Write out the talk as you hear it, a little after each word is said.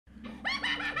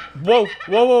Whoa,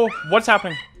 whoa, whoa. What's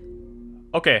happening?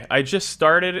 Okay, I just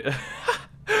started.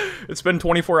 It's been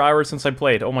 24 hours since I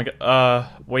played. Oh my god.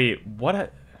 Wait,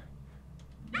 what?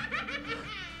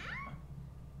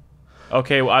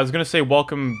 Okay, well, I was gonna say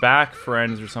welcome back,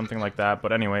 friends, or something like that.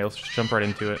 But anyway, let's just jump right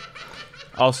into it.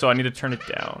 Also, I need to turn it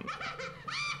down.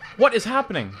 What is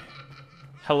happening?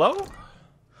 Hello?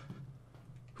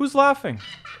 Who's laughing?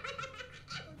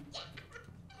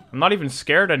 I'm not even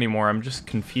scared anymore. I'm just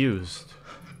confused.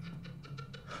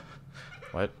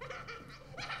 What?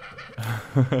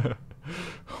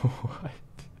 What?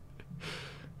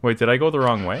 Wait, did I go the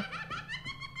wrong way?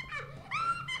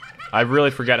 I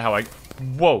really forget how I...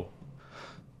 Whoa!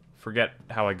 Forget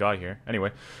how I got here.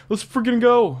 Anyway, let's freaking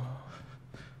go!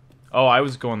 Oh, I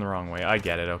was going the wrong way. I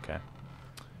get it, okay.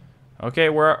 Okay,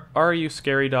 where are you,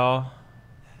 scary doll?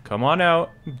 Come on out.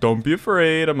 Don't be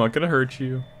afraid. I'm not gonna hurt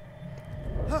you.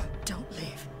 Don't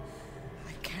leave.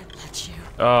 I can't let you.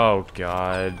 Oh,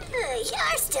 God.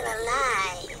 You're still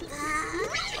alive,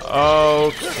 huh?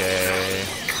 Okay.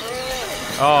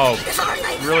 Oh,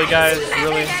 really, guys?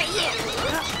 Really?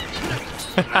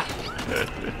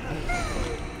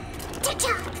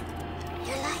 Tick-tock.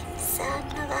 Your life's son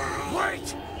alive.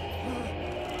 Wait!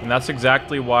 And that's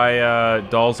exactly why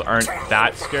dolls aren't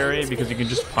that scary, because you can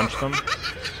just punch them.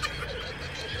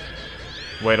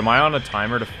 Wait, am I on a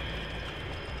timer to...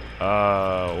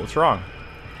 what's wrong?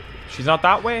 She's not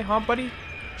that way, huh, buddy?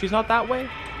 She's not that way?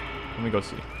 Let me go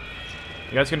see.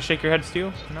 You guys gonna shake your heads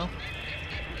too? No?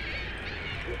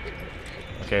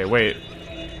 Okay, wait.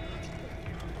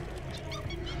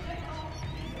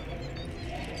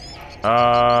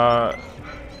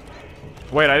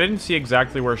 Wait, I didn't see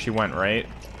exactly where she went, right?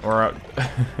 Or,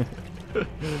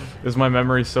 is my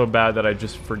memory so bad that I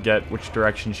just forget which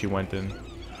direction she went in?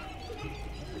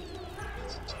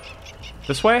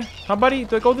 This way? Huh, buddy?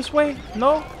 Did I go this way?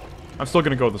 No? I'm still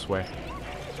gonna go this way.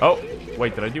 Oh,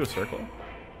 wait, did I do a circle?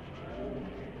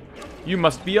 You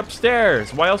must be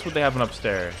upstairs. Why else would they have an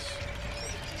upstairs?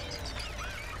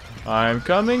 I'm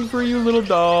coming for you, little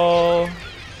doll.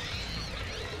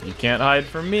 You can't hide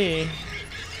from me.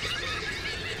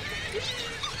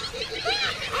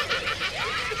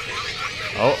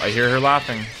 Oh, I hear her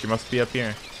laughing. She must be up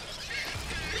here.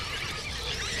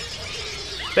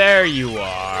 There you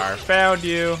are. Found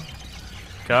you.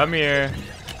 Come here.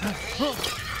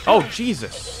 Oh,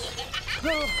 Jesus.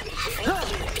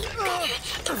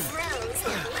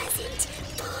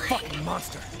 Fucking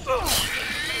monster.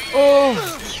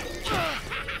 Oh.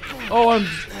 Oh, I'm...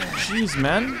 Jeez,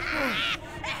 man.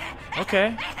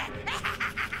 Okay.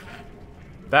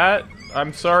 That...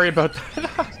 I'm sorry about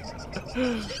that.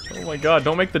 Oh my god,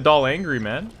 don't make the doll angry,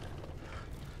 man.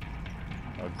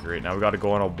 Oh, great. Now we gotta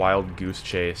go on a wild goose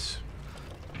chase.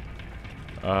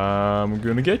 I'm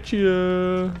gonna get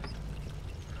you.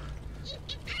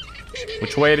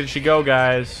 Which way did she go,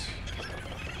 guys?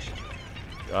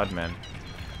 God, man.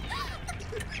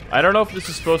 I don't know if this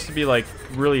is supposed to be, like,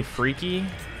 really freaky.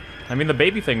 I mean, the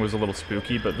baby thing was a little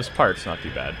spooky, but this part's not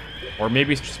too bad. Or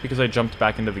maybe it's just because I jumped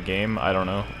back into the game. I don't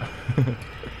know.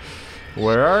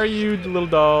 Where are you, little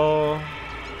doll?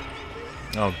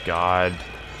 Oh, God.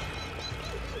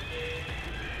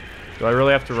 Do I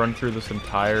really have to run through this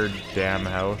entire damn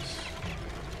house?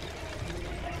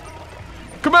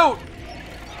 Come out!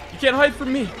 You can't hide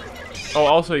from me! Oh,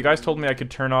 also, you guys told me I could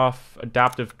turn off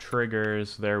adaptive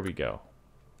triggers. There we go.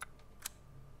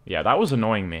 Yeah, that was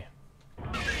annoying me.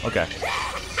 Okay.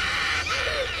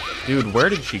 Dude, where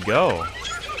did she go?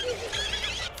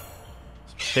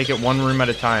 Take it one room at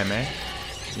a time, eh?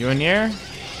 You in here?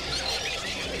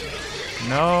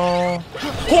 No.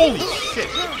 Holy shit!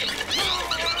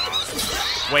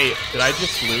 Wait, did I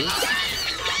just lose?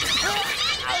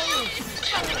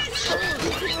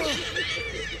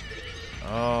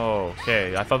 Oh,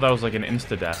 okay. I thought that was like an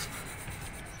insta-death.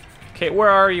 Okay, where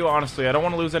are you, honestly? I don't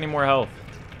want to lose any more health.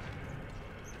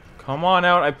 Come on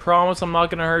out. I promise I'm not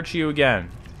going to hurt you again.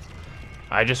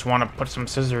 I just want to put some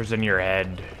scissors in your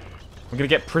head. I'm going to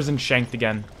get prison shanked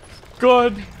again.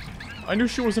 God. I knew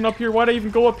she wasn't up here. Why'd I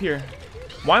even go up here?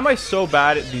 Why am I so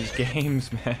bad at these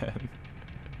games, man?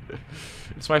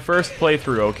 It's my first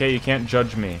playthrough, okay? You can't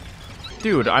judge me.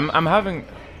 Dude, I'm having...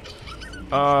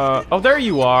 oh, there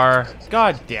you are.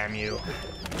 God damn you.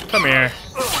 Come here.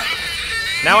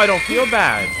 Now I don't feel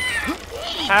bad.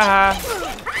 Ha ha.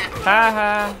 Ha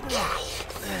ha.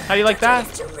 How do you like that?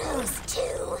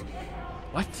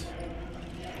 What?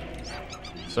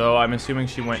 So I'm assuming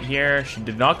she went here. She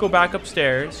did not go back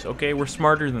upstairs. Okay, we're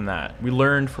smarter than that. We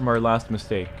learned from our last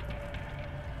mistake.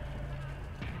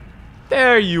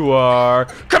 There you are.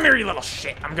 Come here, you little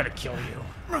shit. I'm gonna kill you.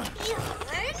 You're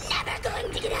never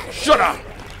going to get out of Shut up.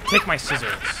 Take my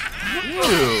scissors.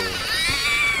 Ew.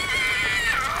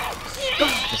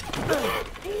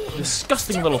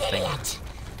 Disgusting little thing. What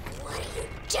are you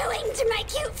doing to my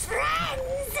cute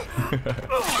friends?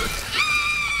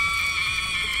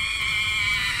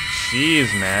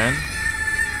 Jeez, man.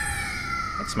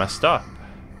 That's messed up.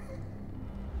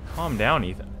 Calm down,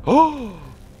 Ethan. Oh!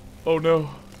 Oh no.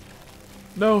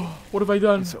 No, what have I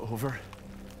done? It's over.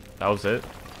 That was it.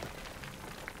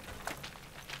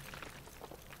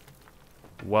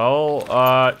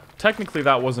 Well, technically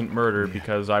that wasn't murder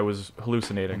because I was We'll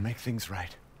hallucinating. make things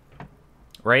right.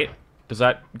 Right? Does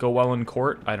that go well in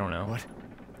court? I don't know. What?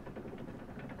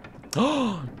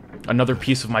 Oh! Another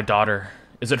piece of my daughter.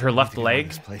 Is it her left leg?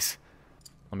 This place.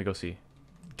 Let me go see.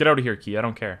 Get out of here, Key. I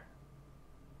don't care.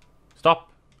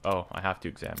 Stop. Oh, I have to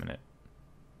examine it.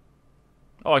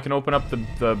 Oh, I can open up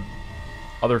the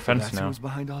other fence That's now. who's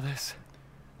behind all this.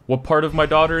 What part of my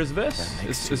daughter is this? That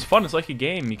makes It's fun. It's like a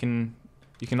game. You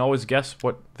can always guess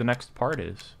what the next part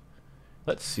is.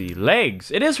 Let's see.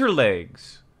 Legs. It is her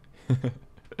legs.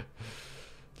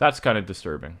 That's kind of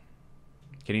disturbing.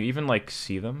 Can you even like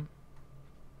see them?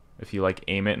 If you like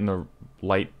aim it in the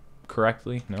light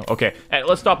correctly? No? Okay. Hey,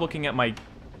 let's stop looking at my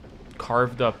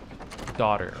carved up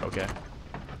daughter, okay?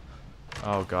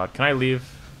 Oh god. Can I leave?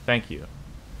 Thank you.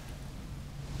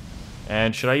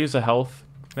 And should I use a health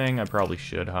thing? I probably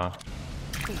should, huh?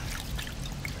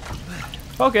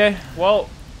 Okay, well,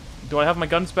 do I have my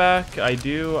guns back? I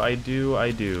do.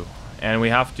 And we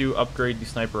have to upgrade the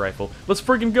sniper rifle. Let's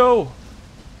friggin' go!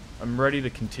 I'm ready to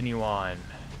continue on.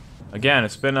 Again,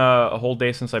 it's been a whole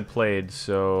day since I played,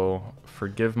 so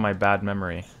forgive my bad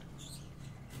memory.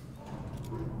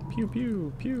 Pew,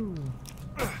 pew, pew.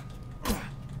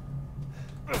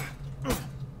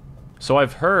 So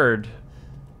I've heard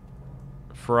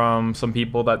from some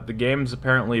people that the game's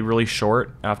apparently really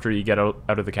short after you get out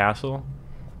of the castle.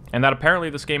 And that apparently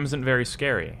this game isn't very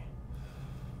scary.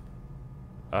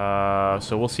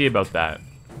 So we'll see about that.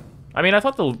 I mean, I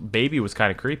thought the baby was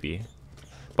kind of creepy.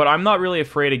 But I'm not really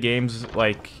afraid of games,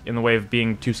 like, in the way of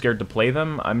being too scared to play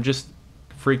them. I'm just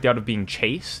freaked out of being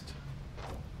chased.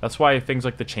 That's why things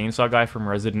like the chainsaw guy from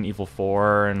Resident Evil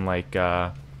 4 and, like,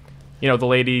 you know, the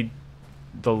lady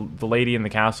in the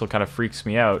castle kind of freaks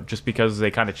me out just because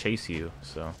they kind of chase you,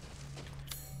 so.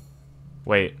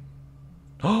 Wait.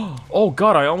 Oh,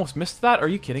 God, I almost missed that? Are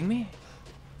you kidding me?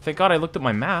 Thank God I looked at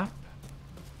my map.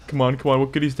 Come on,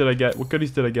 what goodies did I get?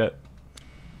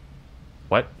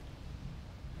 What?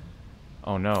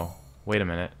 Oh, no. Wait a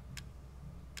minute.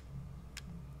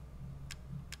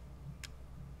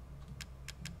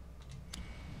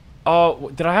 Oh,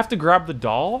 did I have to grab the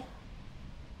doll?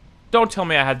 Don't tell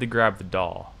me I had to grab the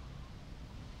doll.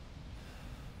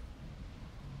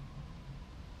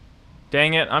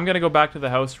 Dang it, I'm gonna go back to the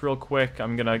house real quick.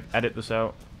 I'm gonna edit this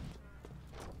out.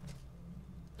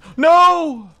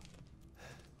 No!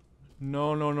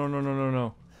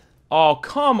 No. Oh,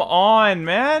 come on,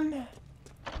 man!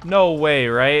 No way,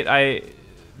 right?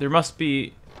 There must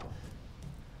be...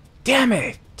 Damn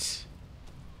it!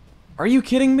 Are you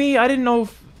kidding me? I didn't know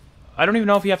if... I don't even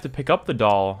know if you have to pick up the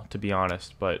doll, to be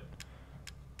honest, but...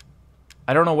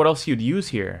 I don't know what else you'd use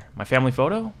here. My family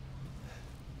photo?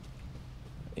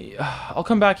 I'll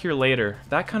come back here later.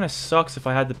 That kind of sucks if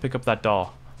I had to pick up that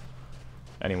doll.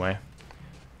 Anyway.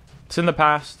 It's in the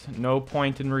past. No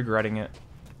point in regretting it.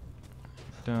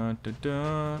 Dun, dun,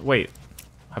 dun. Wait.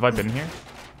 Have I been here?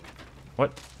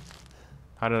 What?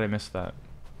 How did I miss that?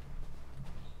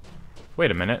 Wait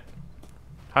a minute.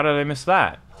 How did I miss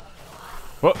that?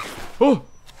 What? Oh!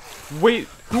 Wait,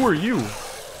 who are you?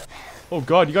 Oh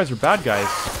god, you guys are bad guys.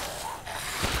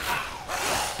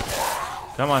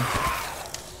 Come on.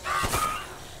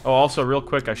 Oh, also, real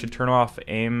quick, I should turn off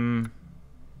aim...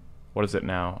 What is it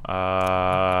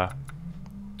now?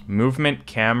 Movement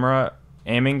camera...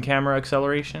 Aiming camera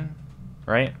acceleration?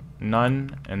 Right?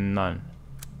 None and none.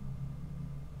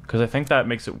 Because I think that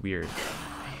makes it weird.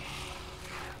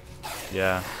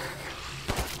 Yeah.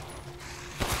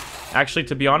 Actually,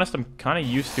 to be honest, I'm kind of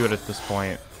used to it at this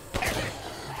point.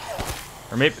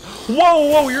 Or maybe...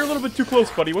 Whoa, you're a little bit too close,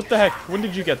 buddy. What the heck? When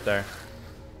did you get there?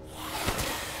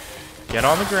 Get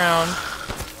on the ground.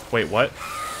 Wait, what?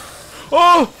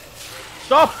 Oh!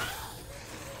 Stop!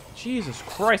 Jesus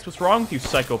Christ, what's wrong with you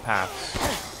psychopaths?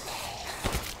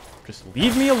 Just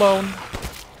leave me alone.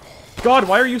 God,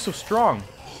 why are you so strong?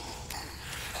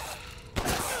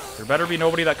 There better be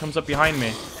nobody that comes up behind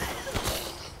me.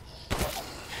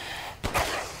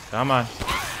 Come on.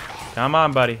 Come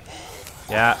on, buddy.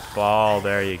 Yeah, ball.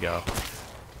 There you go.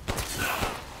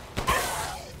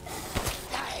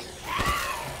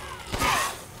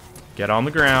 Get on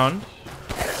the ground.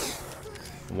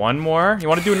 One more. You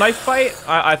want to do a knife fight?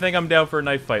 I think I'm down for a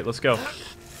knife fight. Let's go.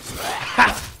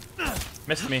 Ha!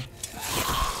 Missed me.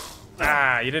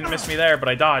 Ah, you didn't miss me there, but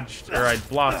I dodged. Or I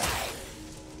blocked.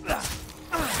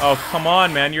 Oh, come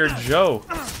on, man. You're a joke.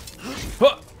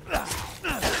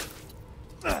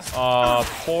 Aw,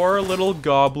 poor little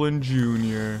Goblin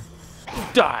Jr.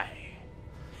 Die!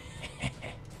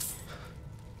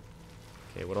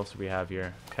 Okay, what else do we have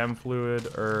here? Chem fluid,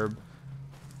 herb.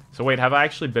 So wait, have I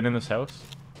actually been in this house?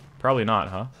 Probably not,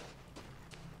 huh?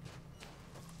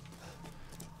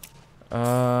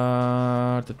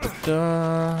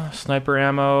 Sniper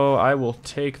ammo, I will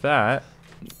take that.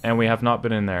 And we have not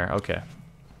been in there, okay.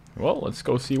 Well, let's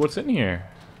go see what's in here.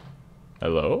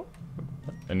 Hello?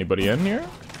 Anybody in here?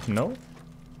 No?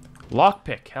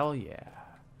 Lockpick, hell yeah.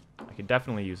 I could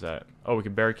definitely use that. Oh, we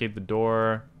could barricade the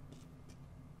door.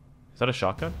 Is that a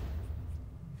shotgun?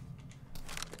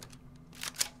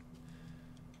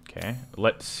 Okay,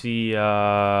 let's see if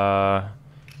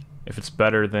it's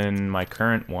better than my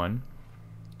current one.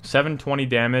 720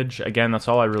 damage. Again, that's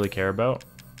all I really care about.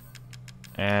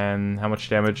 And how much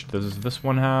damage does this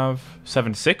one have?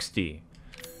 760.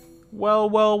 Well,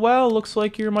 well, well, looks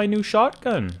like you're my new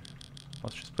shotgun.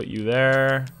 Let's just put you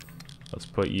there. Let's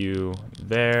put you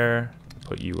there.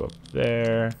 Put you up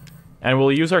there. And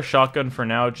we'll use our shotgun for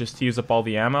now just to use up all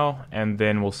the ammo, and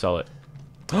then we'll sell it.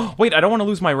 Wait, I don't want to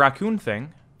lose my raccoon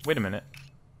thing. Wait a minute.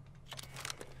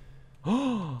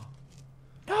 Oh,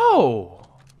 no!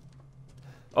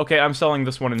 Okay, I'm selling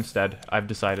this one instead. I've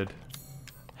decided.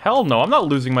 Hell no, I'm not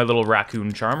losing my little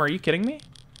raccoon charm. Are you kidding me?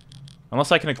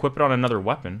 Unless I can equip it on another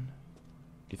weapon.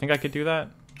 Do you think I could do that?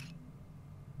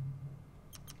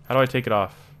 How do I take it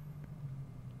off?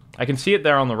 I can see it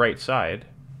there on the right side.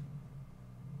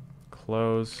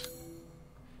 Close.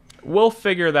 We'll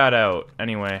figure that out.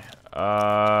 Anyway.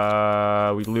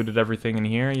 We looted everything in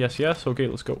here. Yes, yes. Okay,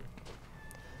 let's go.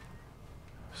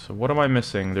 So what am I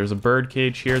missing? There's a bird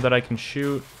cage here that I can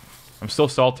shoot. I'm still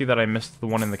salty that I missed the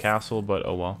one in the castle, but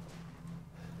oh well.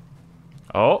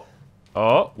 Oh.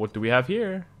 Oh, what do we have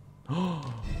here?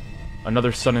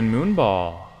 Another sun and moon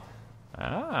ball.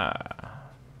 Ah.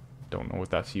 Don't know what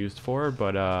that's used for,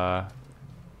 but I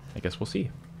guess we'll see.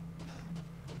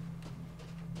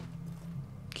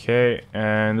 Okay,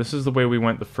 and this is the way we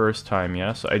went the first time,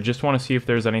 yes? I just want to see if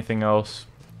there's anything else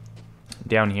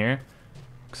down here.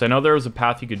 Because I know there was a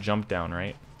path you could jump down,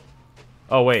 right?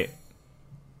 Oh, wait.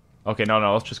 Okay, no,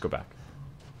 let's just go back.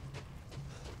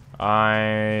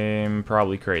 I'm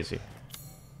probably crazy.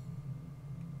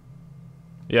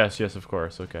 Yes, of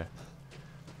course, okay.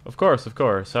 Of course.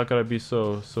 How could I be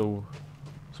so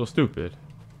stupid?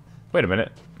 Wait a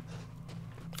minute.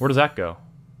 Where does that go?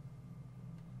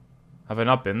 Have I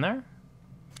not been there?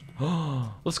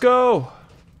 Let's go!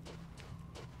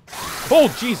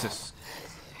 Oh, Jesus!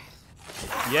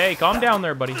 Yay, calm down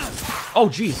there, buddy. Oh,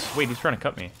 jeez. Wait, he's trying to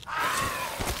cut me.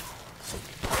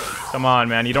 Come on,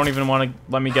 man. You don't even want to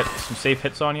let me get some safe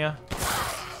hits on you?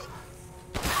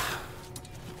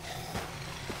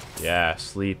 Yeah,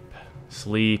 sleep.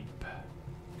 Sleep.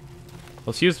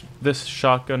 Let's use this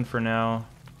shotgun for now.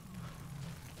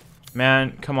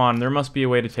 Man, come on. There must be a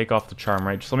way to take off the charm,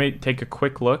 right? Just let me take a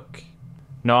quick look.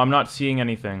 No, I'm not seeing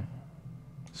anything.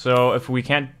 So, if we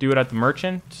can't do it at the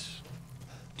merchant,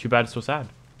 too bad, so sad.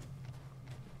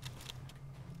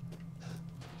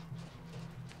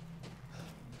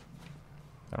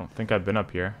 I don't think I've been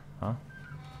up here, huh?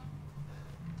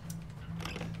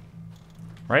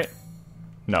 Right?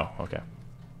 No, okay.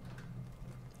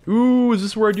 Ooh, is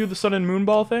this where I do the sun and moon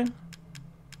ball thing?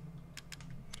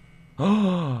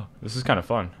 Oh, this is kind of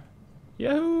fun.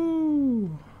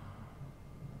 Yahoo!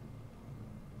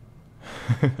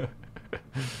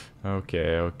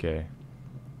 Okay.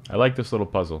 I like this little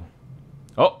puzzle.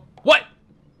 Oh, what?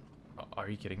 Oh, are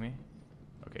you kidding me?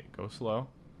 Okay, go slow.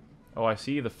 Oh, I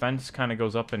see. The fence kind of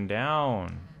goes up and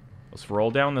down. Let's roll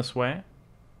down this way.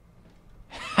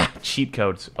 Cheat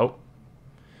codes. Oh.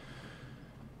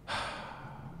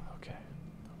 Okay.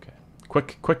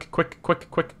 Quick.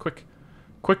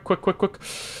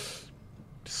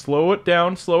 Slow it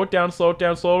down.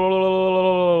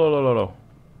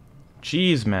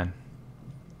 Jeez, man.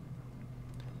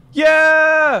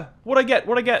 Yeah! What'd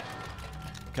I get?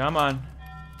 Come on.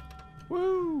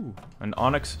 Woo! An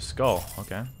onyx skull.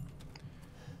 Okay.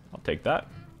 I'll take that.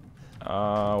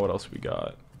 What else we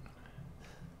got?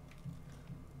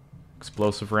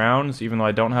 Explosive rounds, even though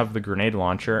I don't have the grenade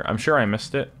launcher. I'm sure I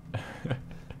missed it.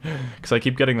 Because I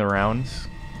keep getting the rounds.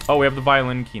 Oh, we have the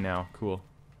violin key now. Cool.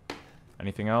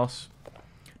 Anything else?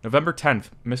 November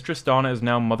 10th. Mistress Donna is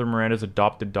now Mother Miranda's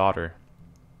adopted daughter.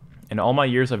 In all my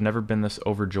years, I've never been this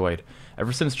overjoyed.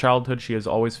 Ever since childhood, she has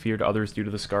always feared others due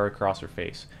to the scar across her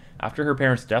face. After her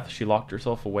parents' death, she locked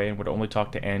herself away and would only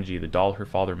talk to Angie, the doll her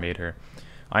father made her.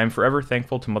 I am forever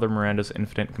thankful to Mother Miranda's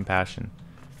infinite compassion.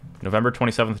 November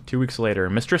 27th, 2 weeks later.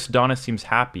 Mistress Donna seems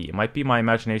happy. It might be my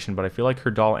imagination, but I feel like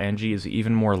her doll Angie is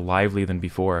even more lively than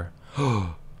before.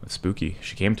 That's spooky.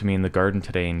 She came to me in the garden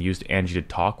today and used Angie to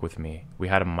talk with me. We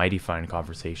had a mighty fine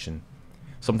conversation.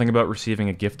 Something about receiving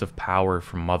a gift of power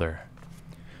from Mother.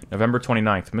 November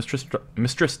 29th.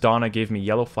 Mistress Donna gave me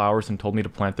yellow flowers and told me to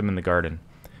plant them in the garden.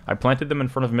 I planted them in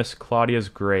front of Miss Claudia's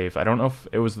grave. I don't know if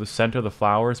it was the scent of the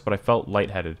flowers, but I felt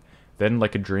lightheaded. Then,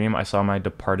 like a dream, I saw my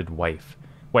departed wife.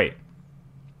 Wait.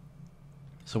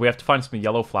 So we have to find some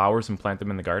yellow flowers and plant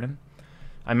them in the garden?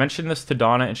 I mentioned this to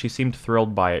Donna and she seemed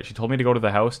thrilled by it. She told me to go to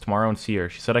the house tomorrow and see her.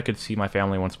 She said I could see my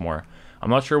family once more. I'm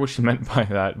not sure what she meant by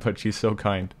that, but she's so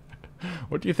kind.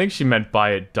 What do you think she meant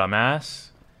by it, dumbass?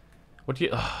 What do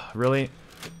you... really?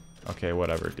 Okay,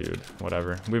 whatever, dude.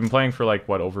 Whatever. We've been playing for, like,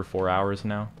 what, over 4 hours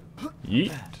now?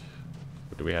 Yeet.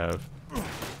 What do we have?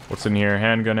 What's in here?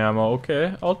 Handgun ammo.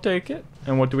 Okay, I'll take it.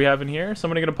 And what do we have in here?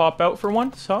 Somebody gonna pop out for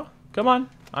once, huh? Come on.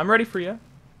 I'm ready for you.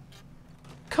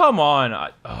 Come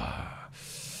on.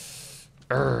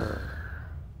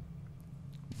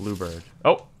 Bluebird.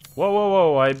 Oh. Whoa, whoa,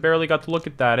 whoa. I barely got to look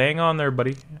at that. Hang on there,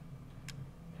 buddy.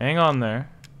 Hang on there.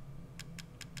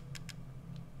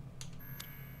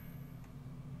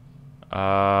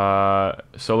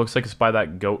 So it looks like it's by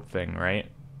that goat thing, right?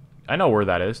 I know where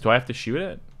that is. Do I have to shoot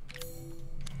it?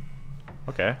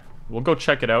 Okay. We'll go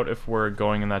check it out if we're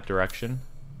going in that direction.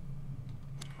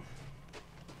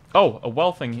 Oh, a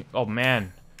well thing. Oh,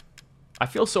 man. I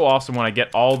feel so awesome when I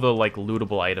get all the, like,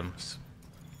 lootable items.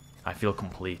 I feel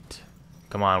complete.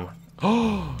 Come on.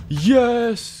 Oh,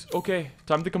 yes! Okay,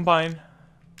 time to combine.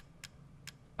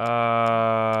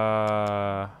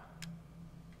 Oh,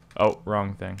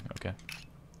 wrong thing. Okay.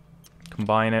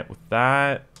 Combine it with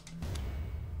that.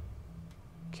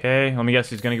 Okay, let me guess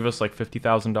he's gonna give us like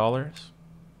 $50,000.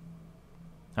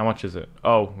 How much is it?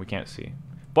 Oh, we can't see.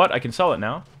 But I can sell it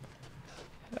now.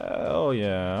 Hell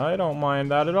yeah, I don't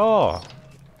mind that at all.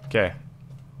 Okay.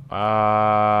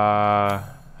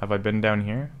 Have I been down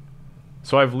here?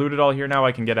 So I've looted all here, now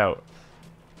I can get out.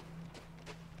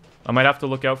 I might have to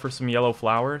look out for some yellow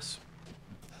flowers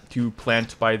to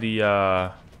plant by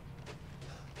the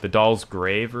doll's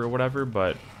grave or whatever,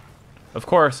 but of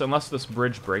course, unless this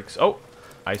bridge breaks. Oh,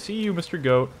 I see you, Mr.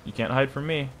 Goat. You can't hide from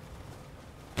me.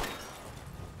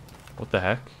 What the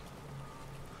heck?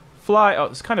 Fly. Oh,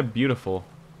 it's kind of beautiful.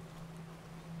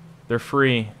 They're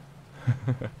free.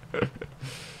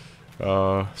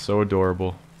 So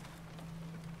adorable.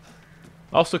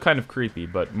 Also kind of creepy,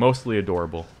 but mostly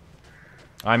adorable.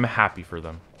 I'm happy for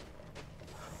them.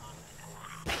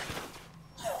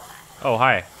 Oh,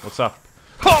 hi. What's up?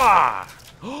 Ha!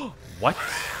 What?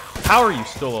 How are you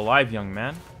still alive, young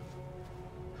man?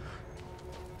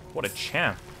 What a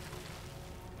champ.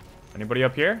 Anybody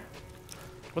up here?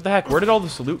 What the heck? Where did all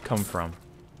this loot come from?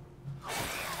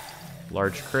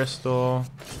 Large crystal.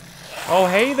 Oh,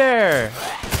 hey there!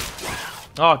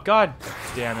 Oh, god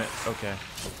damn it. Okay.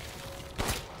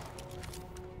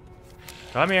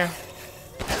 Come here.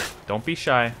 Don't be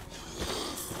shy.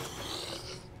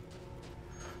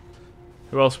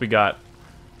 Who else we got?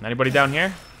 Anybody down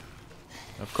here?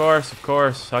 Of course, of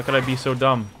course. How could I be so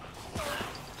dumb?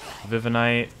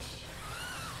 Vivinite.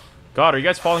 God, are you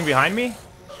guys falling behind me?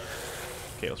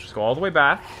 Okay, let's just go all the way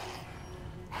back.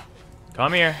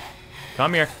 Come here.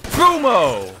 Come here.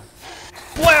 Boomo!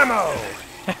 Blammo!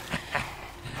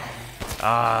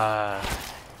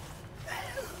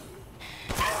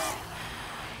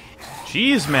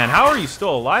 Jeez, man, how are you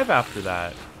still alive after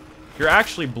that? You're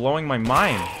actually blowing my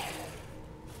mind.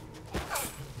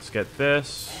 Let's get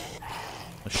this.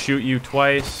 Let's shoot you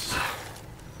twice.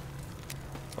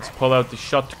 Let's pull out the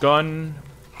shotgun.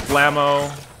 Blammo.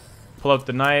 Pull out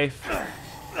the knife.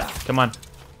 Come on.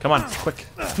 Come on, quick.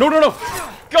 No, no, no!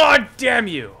 God damn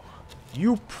you!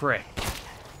 You prick.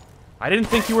 I didn't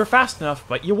think you were fast enough,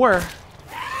 but you were.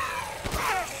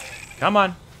 Come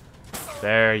on.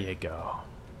 There you go.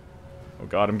 Oh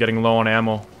god, I'm getting low on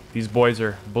ammo. These boys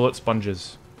are bullet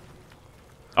sponges.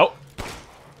 Oh!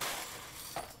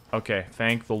 Okay,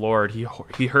 thank the Lord.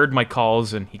 He heard my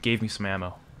calls and he gave me some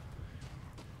ammo.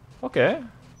 Okay.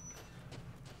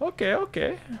 Okay,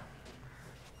 okay.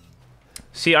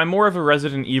 See, I'm more of a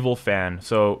Resident Evil fan,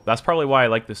 so that's probably why I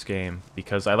like this game,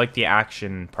 because I like the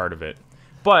action part of it.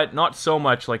 But not so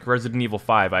much like Resident Evil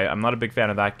 5. I'm not a big fan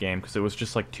of that game, because it was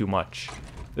just, like, too much.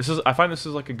 I find this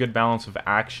is, like, a good balance of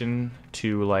action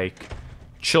to, like,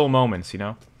 chill moments, you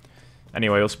know?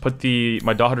 Anyway, let's put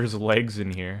my daughter's legs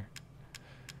in here.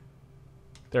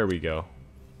 There we go.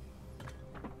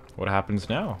 What happens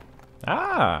now?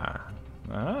 Ah.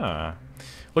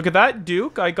 Look at that,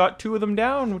 Duke. I got 2 of them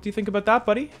down. What do you think about that,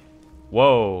 buddy?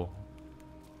 Whoa.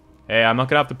 Hey, I'm not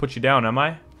gonna have to put you down, am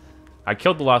I? I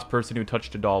killed the last person who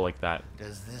touched a doll like that.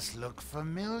 Does this look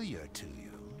familiar to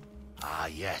you? Ah,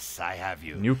 yes, I have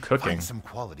you. New cooking. Find some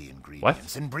quality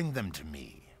ingredients and bring them to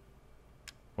me.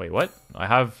 Wait, what? I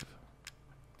have...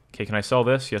 Okay, can I sell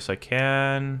this? Yes, I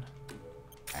can.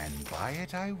 And buy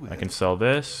it I will. I can sell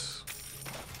this.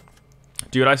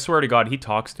 Dude, I swear to God, he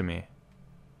talks to me.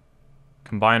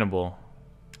 Combinable.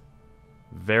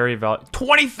 Very valuable.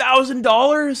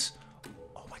 $20,000?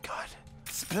 Oh my God.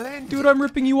 Splendid. Dude, I'm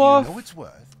ripping you off. You know it's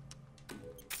worth.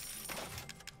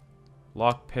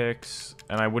 Lockpicks,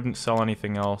 and I wouldn't sell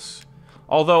anything else.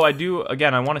 Although I do,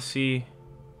 again, I want to see...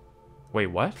 Wait,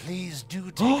 what? Please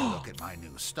do take a look at my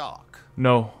new stock.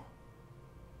 No.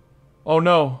 Oh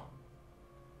no.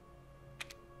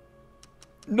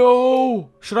 No!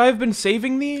 Should I have been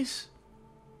saving these?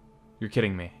 You're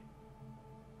kidding me.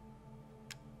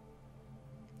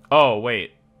 Oh,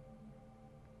 wait.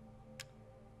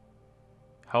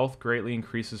 Health greatly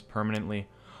increases permanently.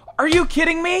 Are you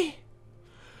kidding me?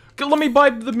 Let me buy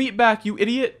the meat back, you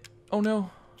idiot. Oh no.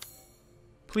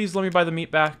 Please let me buy the meat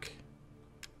back.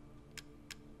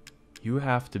 You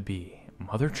have to be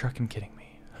mother truckin' kidding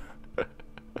me.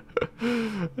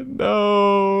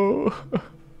 No.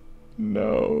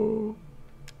 No.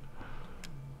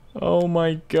 Oh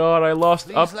my God, I lost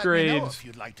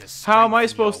upgrades. How am I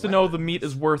supposed to know the meat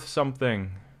is worth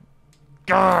something?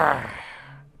 Gah.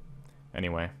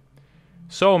 Anyway.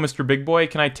 So, Mr. Big Boy,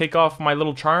 can I take off my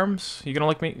little charms? You gonna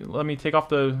let me take off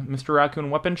the Mr. Raccoon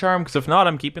weapon charm? Because if not,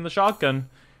 I'm keeping the shotgun.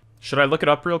 Should I look it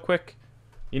up real quick?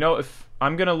 You know, if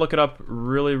I'm gonna look it up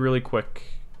really quick.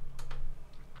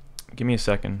 Give me a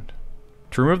second.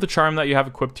 To remove the charm that you have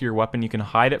equipped to your weapon, you can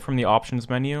hide it from the options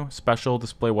menu. Special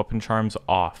display weapon charms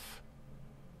off.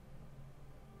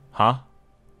 Huh?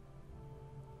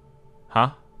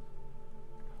 Huh?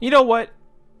 You know what?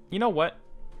 You know what?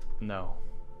 No.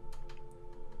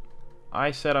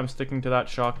 I said I'm sticking to that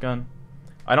shotgun.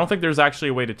 I don't think there's actually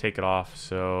a way to take it off,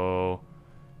 so...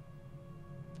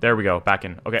 There we go, back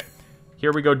in. Okay.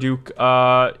 Here we go, Duke.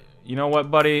 You know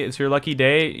what, buddy? It's your lucky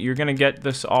day. You're gonna get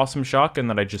this awesome shotgun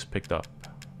that I just picked up.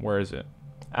 Where is it?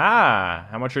 Ah!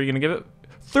 How much are you gonna give it?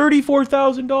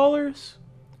 $34,000?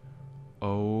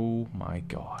 Oh my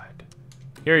God.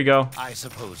 Here you go. I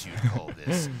suppose you'd call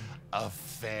this a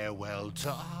farewell to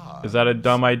art. Is that a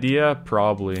dumb idea?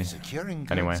 Probably. Securing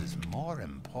goods anyway. is more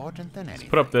important than anything. Let's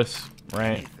put up this,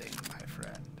 right? Anything, my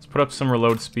friend. Let's put up some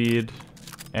reload speed.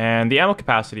 And the ammo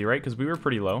capacity, right? Because we were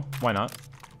pretty low. Why not?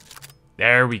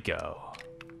 There we go.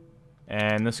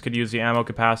 And this could use the ammo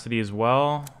capacity as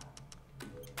well.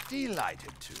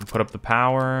 Delighted to. Put up the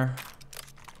power.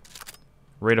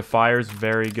 Rate of fire is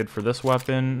very good for this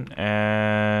weapon.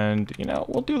 And, you know,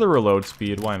 we'll do the reload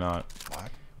speed. Why not?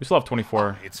 What? We still have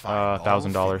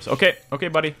 $24,000. Okay,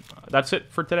 buddy. That's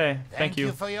it for today. Thank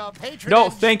you. For your patronage. No,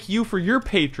 thank you for your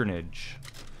patronage.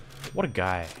 What a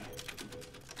guy.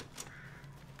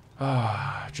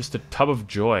 Just a tub of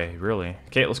joy, really.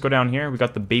 Okay, let's go down here. We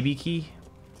got the baby key.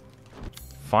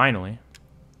 Finally.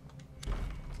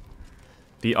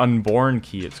 The unborn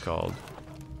key, it's called.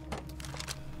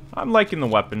 I'm liking the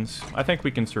weapons. I think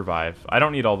we can survive. I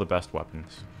don't need all the best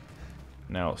weapons.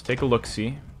 Now, let's take a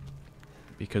look-see.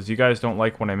 Because you guys don't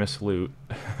like when I miss loot.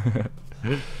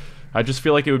 I just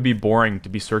feel like it would be boring to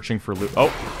be searching for loot.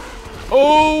 Oh!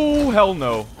 Oh, hell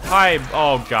no. Hi.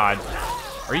 Oh, God.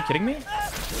 Are you kidding me?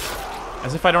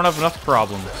 As if I don't have enough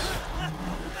problems.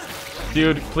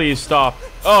 Dude, please stop.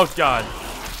 Oh, God.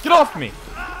 Get off me!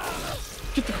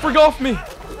 Get the frig off me!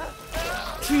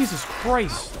 Jesus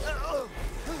Christ.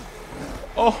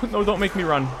 Oh, no, don't make me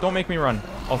run. Don't make me run.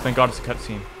 Oh, thank God it's a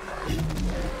cutscene.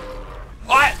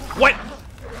 What?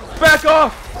 Back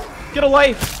off! Get a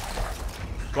life!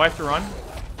 Do I have to run?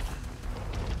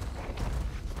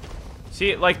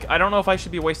 See, like, I don't know if I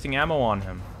should be wasting ammo on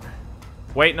him.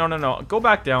 Wait, no. Go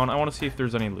back down. I want to see if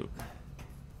there's any loot.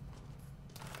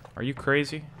 Are you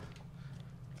crazy?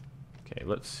 Okay,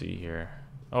 let's see here.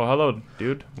 Oh, hello,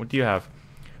 dude. What do you have?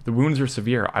 The wounds are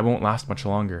severe. I won't last much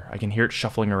longer. I can hear it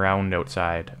shuffling around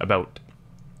outside. About.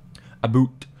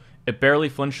 It barely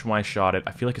flinched when I shot it.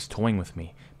 I feel like it's toying with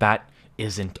me. That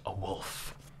isn't a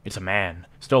wolf. It's a man.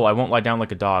 Still, I won't lie down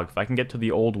like a dog. If I can get to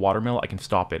the old watermill, I can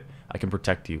stop it. I can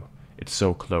protect you. It's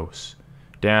so close.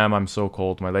 Damn, I'm so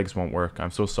cold. My legs won't work.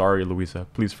 I'm so sorry, Louisa.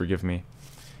 Please forgive me.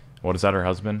 What, is that her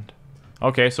husband?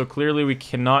 Okay, so clearly we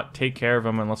cannot take care of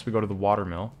him unless we go to the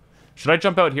watermill. Should I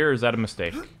jump out here or is that a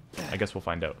mistake? I guess we'll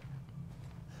find out.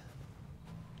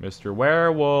 Mr.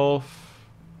 Werewolf.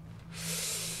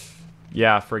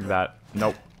 Yeah, frig that.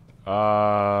 Nope.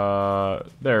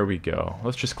 There we go.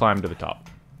 Let's just climb to the top.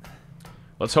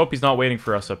 Let's hope he's not waiting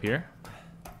for us up here.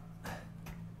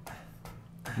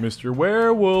 Mr.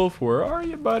 Werewolf, where are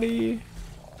you, buddy?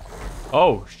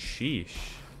 Oh,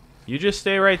 sheesh. You just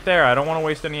stay right there. I don't want to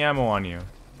waste any ammo on you.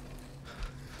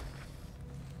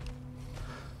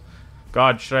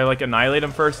 God, should I, like, annihilate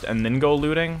him first and then go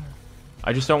looting?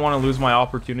 I just don't want to lose my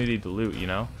opportunity to loot, you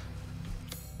know?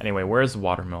 Anyway, where's the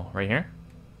watermill? Right here?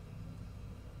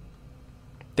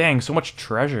 Dang, so much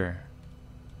treasure.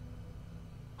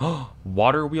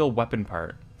 Water wheel weapon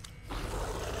part.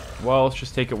 Well, let's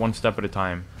just take it one step at a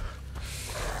time.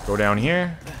 Go down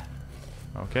here.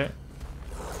 Okay.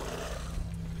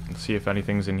 Let's see if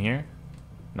anything's in here.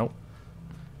 Nope.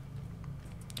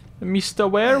 Mr.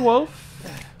 Werewolf.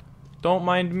 Don't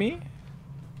mind me.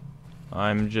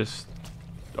 I'm just...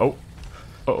 Oh.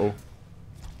 Uh-oh.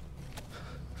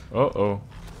 Uh-oh.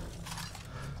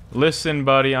 Listen,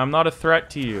 buddy, I'm not a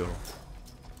threat to you.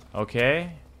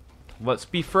 Okay? Let's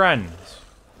be friends.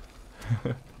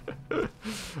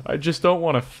 I just don't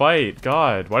want to fight.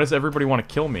 God, why does everybody want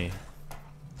to kill me?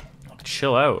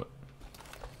 Chill out.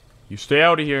 You stay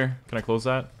out of here. Can I close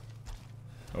that?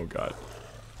 Oh, God.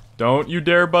 Don't you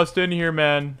dare bust in here,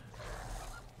 man.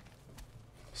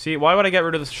 See, why would I get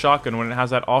rid of this shotgun when it has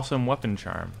that awesome weapon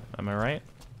charm? Am I right?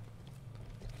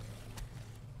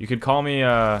 You could call me,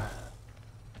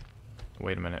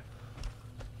 Wait a minute.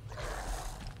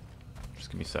 Just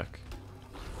give me a sec.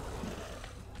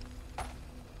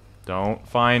 Don't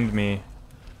find me,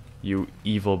 you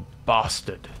evil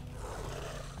bastard.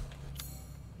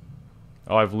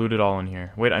 Oh, I've looted all in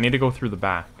here. Wait, I need to go through the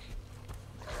back.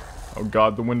 Oh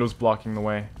God, the window's blocking the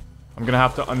way. I'm gonna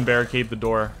have to unbarricade the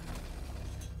door.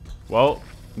 Well,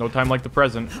 no time like the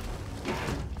present.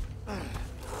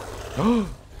 Hello?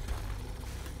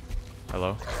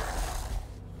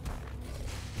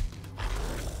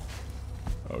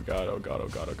 Oh God, oh God, oh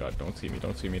God, oh God. Don't see me,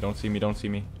 don't see me, don't see me, don't see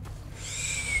me.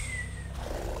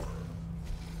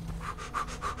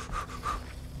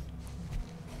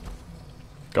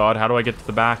 God, how do I get to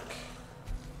the back?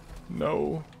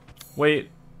 No. Wait.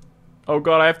 Oh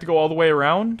God, I have to go all the way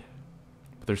around?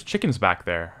 But there's chickens back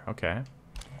there. Okay.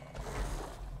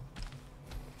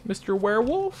 Mr.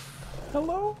 Werewolf?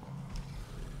 Hello?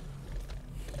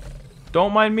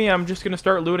 Don't mind me, I'm just gonna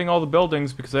start looting all the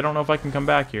buildings because I don't know if I can come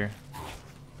back here.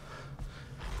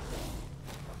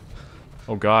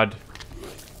 Oh God.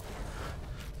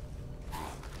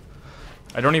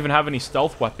 I don't even have any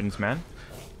stealth weapons, man.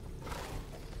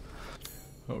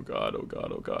 Oh God, oh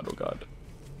God, oh God, oh God.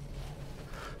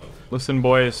 Listen,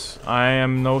 boys, I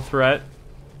am no threat.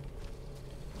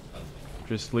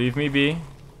 Just leave me be.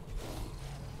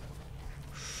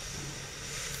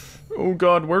 Oh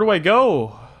God, where do I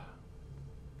go?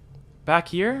 Back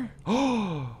here?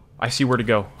 Oh, I see where to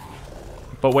go.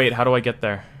 But wait, how do I get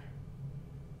there?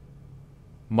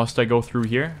 Must I go through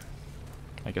here?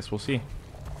 I guess we'll see.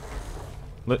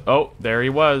 Oh, there he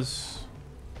was.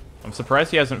 I'm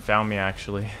surprised he hasn't found me,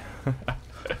 actually.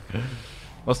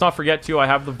 Let's not forget, too, I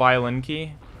have the violin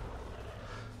key.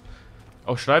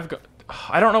 Oh, should I have...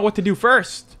 I don't know what to do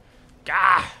first.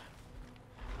 Gah!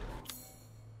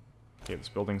 Okay, this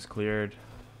building's cleared.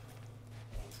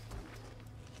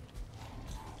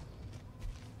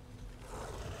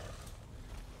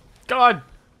 God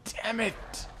damn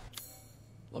it!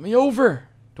 Let me over!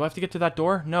 Do I have to get to that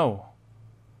door? No.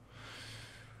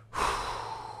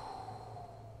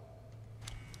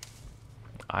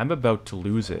 I'm about to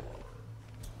lose it.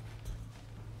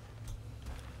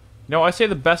 No, I say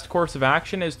the best course of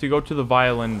action is to go to the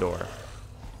violin door.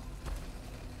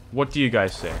 What do you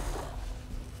guys say?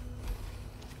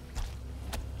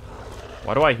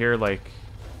 Why do I hear, like,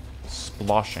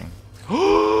 sploshing?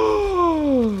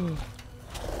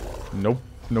 Nope.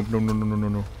 Nope, no, no, no, no, no,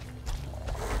 no.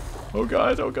 Oh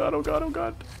God, oh God, oh God, oh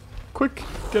God. Quick,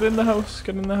 get in the house,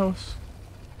 get in the house.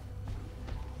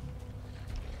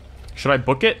 Should I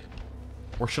book it?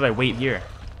 Or should I wait here?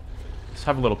 Let's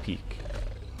have a little peek.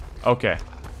 Okay.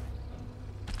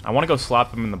 I want to go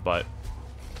slap him in the butt.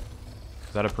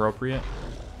 Is that appropriate?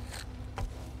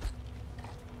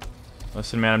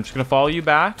 Listen, man, I'm just going to follow you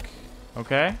back.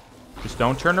 Okay? Just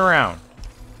don't turn around.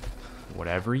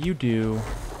 Whatever you do,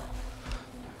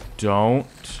 don't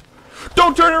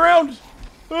turn around!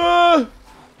 Oh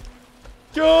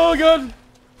God!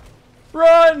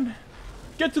 Run!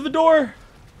 Get to the door!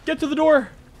 Get to the door!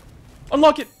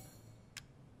 Unlock it!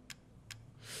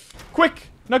 Quick!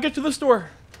 Now get to this door!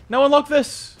 Now unlock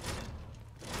this!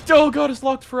 Oh god, it's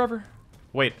locked forever.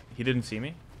 Wait, he didn't see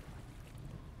me?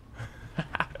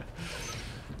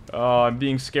 Oh, I'm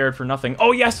being scared for nothing.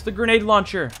 Oh yes, the grenade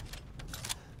launcher!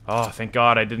 Oh, thank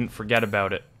god I didn't forget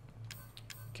about it.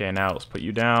 Okay, now let's put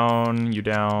you down,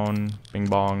 bing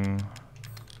bong.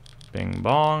 Bing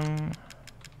bong.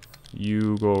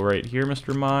 You go right here,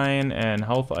 Mr. Mine, and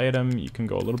health item, you can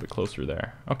go a little bit closer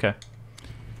there. Okay.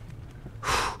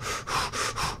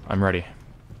 I'm ready.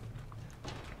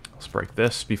 Let's break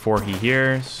this before he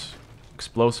hears.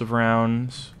 Explosive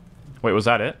rounds. Wait, was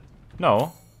that it?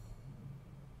 No.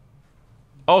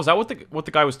 Oh, is that what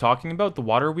the guy was talking about? The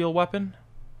water wheel weapon?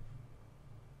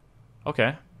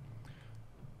 Okay.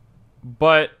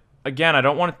 But, again, I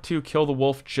don't want to kill the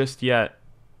wolf just yet.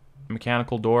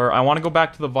 Mechanical door. I want to go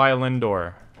back to the violin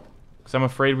door. Because I'm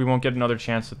afraid we won't get another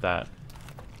chance at that.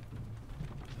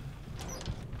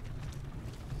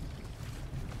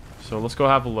 So let's go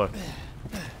have a look.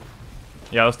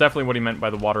 Yeah, that's definitely what he meant by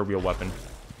the water wheel weapon.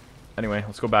 Anyway,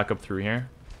 let's go back up through here.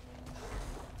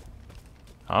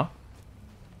 Huh?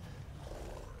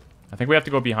 I think we have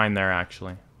to go behind there,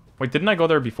 actually. Wait, didn't I go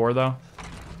there before, though?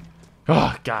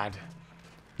 Oh, God.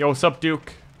 Yo, what's up,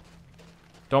 Duke?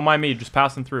 Don't mind me, just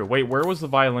passing through. Wait, where was the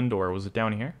violin door? Was it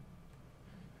down here?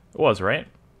 It was, right?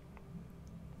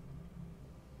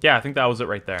 Yeah, I think that was it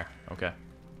right there. Okay.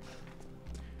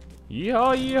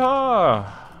 Yeehaw, yeehaw!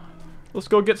 Let's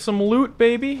go get some loot,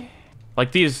 baby.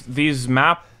 Like, the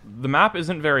map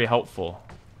isn't very helpful.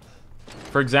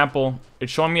 For example,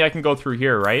 it's showing me I can go through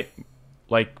here, right?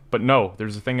 Like, but no,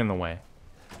 there's a thing in the way.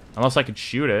 Unless I could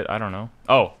shoot it, I don't know.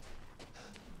 Oh.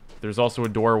 There's also a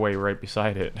doorway right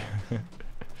beside it.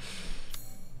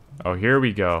 Oh, here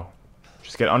we go.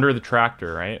 Just get under the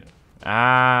tractor, right?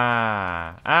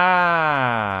 Ah.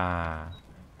 Ah.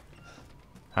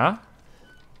 Huh?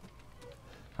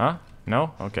 Huh?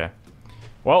 No? Okay.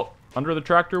 Well, under the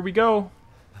tractor we go.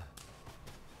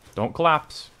 Don't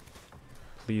collapse.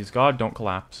 Please, God, don't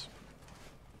collapse.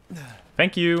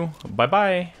 Thank you.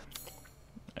 Bye-bye.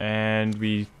 And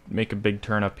we make a big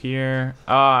turn up here.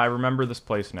 Ah, I remember this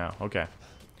place now. Okay.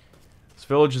 This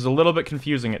village is a little bit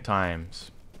confusing at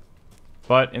times.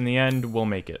 But in the end, we'll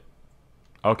make it.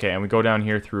 Okay, and we go down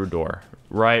here through a door.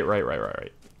 Right.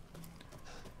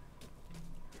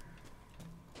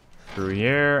 Through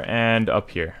here and up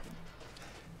here.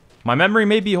 My memory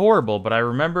may be horrible, but I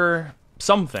remember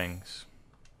some things.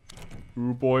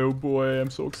 Oh boy,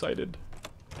 I'm so excited.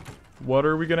 What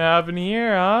are we gonna have in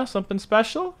here, huh? Something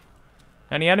special?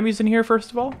 Any enemies in here,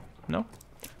 first of all? No?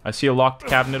 I see a locked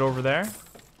cabinet over there.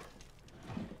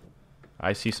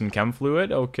 I see some chem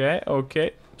fluid. Okay.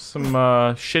 Some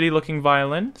shitty-looking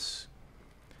violins.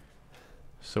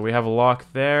 So we have a lock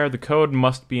there. The code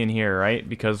must be in here, right?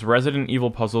 Because Resident Evil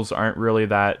puzzles aren't really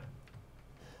that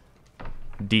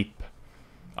deep.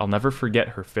 I'll never forget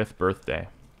her 5th birthday.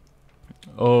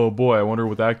 Oh boy, I wonder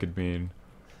what that could mean.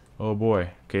 Oh boy.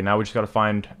 Okay, now we just gotta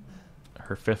find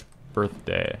her 5th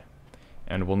birthday.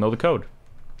 And we'll know the code.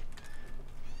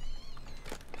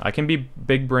 I can be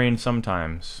big brain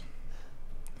sometimes.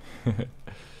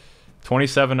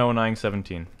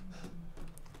 270917.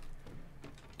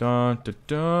 Dun, dun,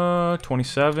 dun,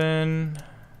 27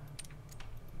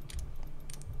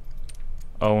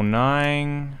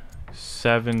 09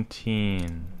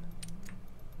 17.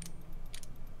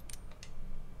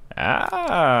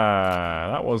 Ah,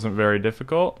 that wasn't very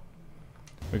difficult.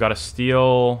 We got to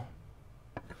steal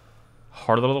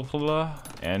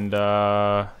and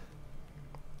high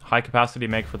capacity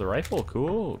mag for the rifle.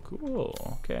 Cool.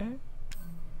 Okay.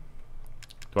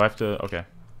 Do I have to? Okay.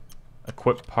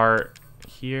 Equip part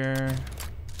here.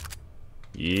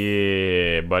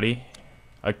 Yeah, buddy.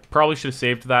 I probably should have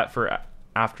saved that for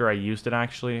after I used it,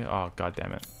 actually. Oh, god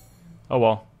damn it. Oh,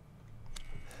 well.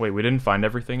 Wait, we didn't find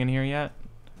everything in here yet?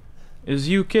 Is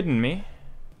you kidding me?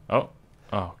 Oh,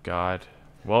 god.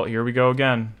 Well, here we go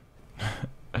again.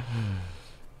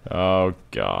 Oh,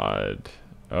 god.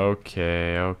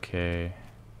 Okay.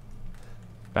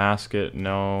 Basket,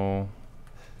 no.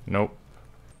 Nope.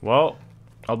 Well,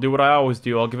 I'll do what I always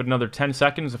do. I'll give it another 10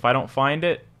 seconds. If I don't find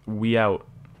it, we out.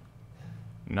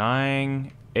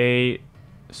 9, 8,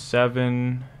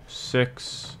 7,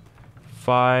 6,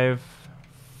 5,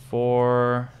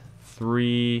 4,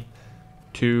 3,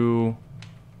 2,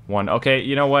 1. Okay,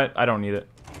 you know what? I don't need it.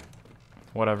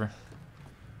 Whatever.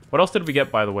 What else did we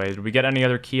get, by the way? Did we get any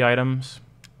other key items?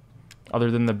 Other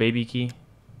than the baby key?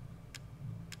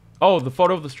 Oh, the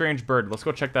photo of the strange bird. Let's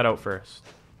go check that out first.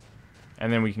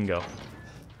 And then we can go.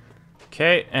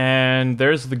 Okay, and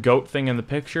there's the goat thing in the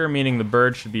picture, meaning the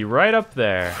bird should be right up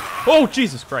there. Oh,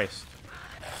 Jesus Christ.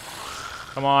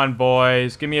 Come on,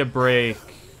 boys. Give me a break.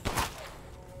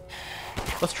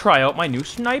 Let's try out my new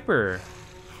sniper.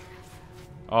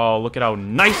 Oh, look at how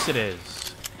nice it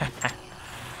is.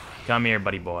 Come here,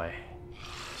 buddy boy.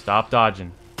 Stop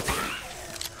dodging.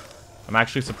 I'm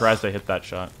actually surprised I hit that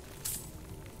shot.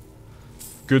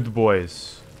 Good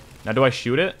boys. Now, do I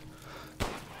shoot it?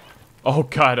 Oh,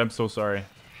 God, I'm so sorry.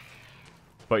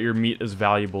 But your meat is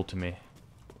valuable to me.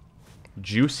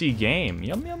 Juicy game.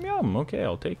 Yum, yum, yum. Okay,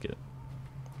 I'll take it.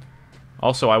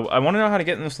 Also, I want to know how to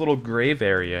get in this little grave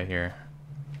area here.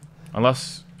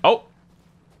 Unless... Oh!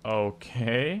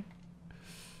 Okay.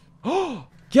 Oh!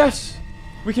 Yes!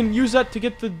 We can use that to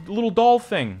get the little doll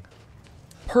thing.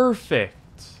 Perfect.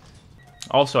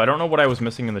 Also, I don't know what I was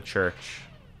missing in the church.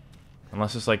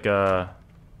 Unless it's like a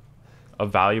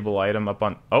valuable item up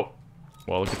on... Oh!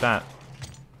 Well, look at that.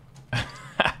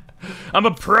 I'm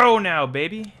a pro now,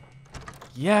 baby!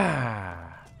 Yeah!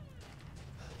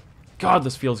 God,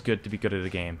 this feels good to be good at a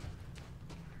game.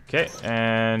 Okay,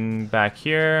 and back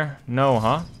here. No,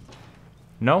 huh?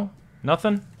 No?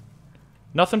 Nothing?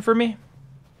 Nothing for me?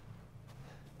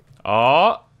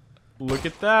 Oh! Look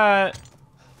at that!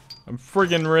 I'm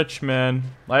friggin' rich, man.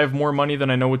 I have more money than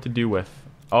I know what to do with.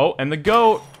 Oh, and the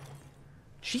goat!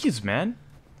 Jeez, man.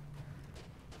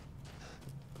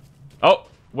 Oh,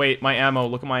 wait, my ammo.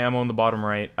 Look at my ammo in the bottom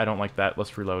right. I don't like that.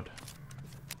 Let's reload.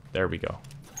 There we go.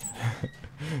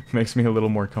 Makes me a little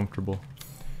more comfortable.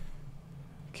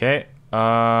 Okay.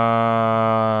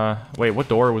 Wait, what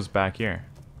door was back here?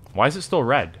 Why is it still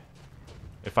red?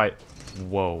 If I...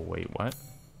 Whoa, wait, what?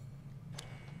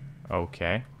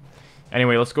 Okay.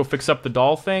 Anyway, let's go fix up the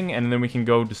doll thing, and then we can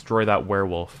go destroy that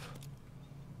werewolf.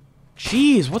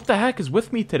 Jeez, what the heck is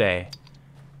with me today?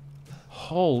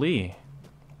 Holy.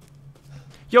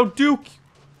 Yo, Duke!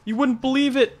 You wouldn't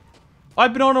believe it!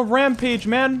 I've been on a rampage,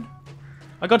 man!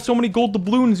 I got so many gold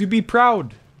doubloons, you'd be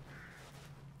proud.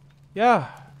 Yeah.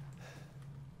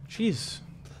 Jeez.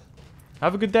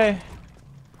 Have a good day.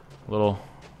 A little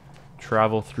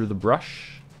travel through the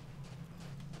brush.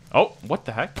 Oh, what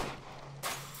the heck?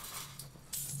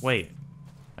 Wait.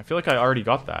 I feel like I already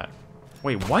got that.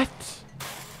 Wait, what?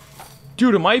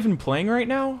 Dude, am I even playing right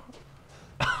now?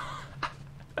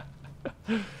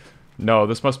 No,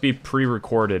 this must be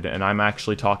pre-recorded, and I'm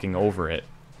actually talking over it.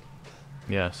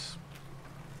 Yes.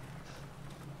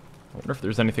 I wonder if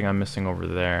there's anything I'm missing over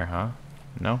there, huh?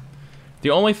 No?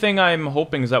 The only thing I'm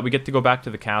hoping is that we get to go back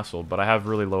to the castle, but I have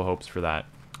really low hopes for that.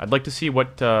 I'd like to see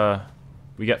what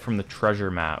we get from the treasure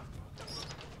map.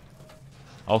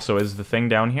 Also, is the thing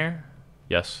down here?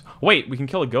 Yes. Wait, we can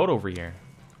kill a goat over here.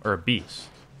 Or a beast.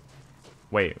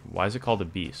 Wait, why is it called a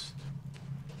beast?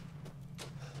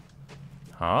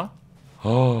 Huh?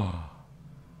 Oh.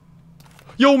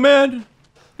 Yo, man!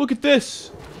 Look at this!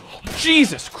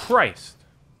 Jesus Christ!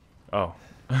 Oh.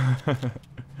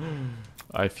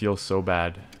 I feel so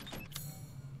bad.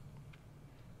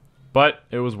 But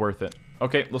it was worth it.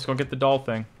 Okay, let's go get the doll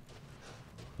thing.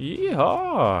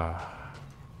 Yeehaw!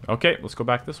 Okay, let's go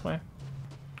back this way.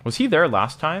 Was he there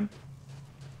last time?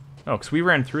 Oh, because we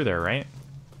ran through there, right?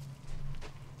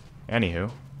 Anywho.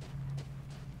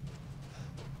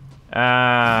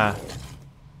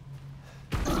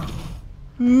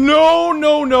 No,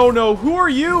 no, no, no. Who are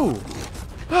you?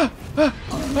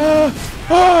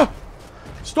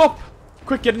 Stop!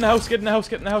 Quick, get in the house, get in the house,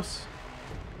 get in the house.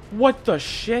 What the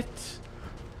shit?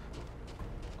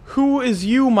 Who is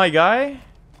you, my guy?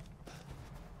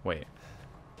 Wait.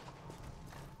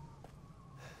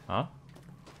 Huh?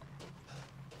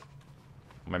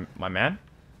 My man?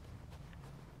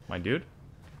 My dude?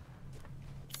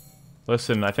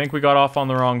 Listen, I think we got off on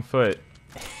the wrong foot.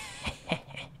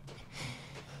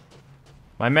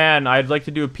 My man, I'd like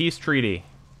to do a peace treaty.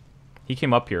 He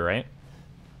came up here, right?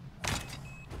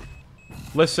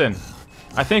 Listen,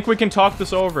 I think we can talk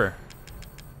this over.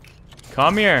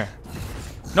 Come here.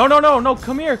 No, no, no, no,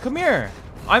 come here, come here.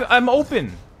 I'm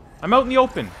open. I'm out in the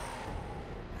open.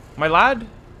 My lad?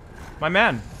 My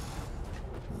man.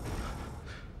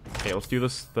 Okay, let's do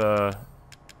this the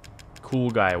cool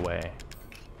guy way.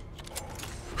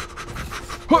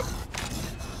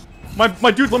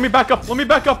 My dude, let me back up, let me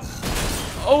back up.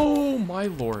 Oh my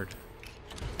lord.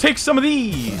 Take some of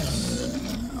these.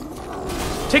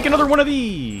 Take another one of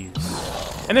these.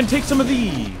 And then take some of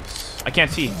these. I can't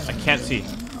see, I can't see.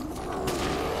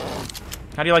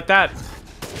 How do you like that?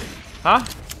 Huh?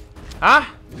 Huh?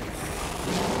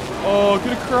 Oh,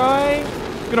 gonna cry?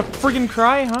 Gonna friggin'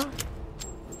 cry, huh?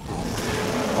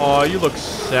 Oh, you look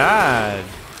sad.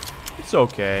 It's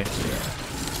okay.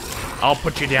 I'll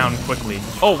put you down quickly.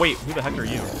 Oh, wait, who the heck are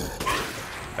you?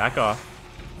 Back off.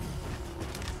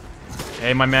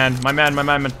 Hey, my man, my man, my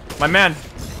man, my man.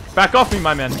 Back off me,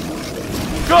 my man.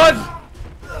 Good!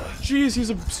 jeez, he's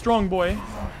a strong boy.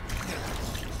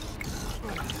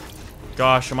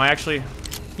 Gosh, am I actually...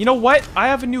 You know what? I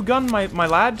have a new gun, my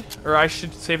lad. Or I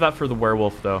should save that for the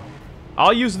werewolf, though.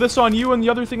 I'll use this on you and the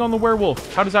other thing on the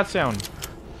werewolf. How does that sound?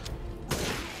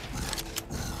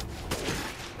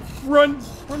 Run!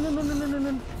 Run, run, run, run, run, run,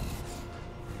 run.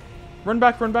 Run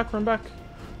back, run back, run back.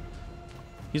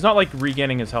 He's not, like,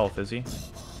 regaining his health, is he?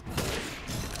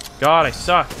 God, I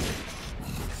suck.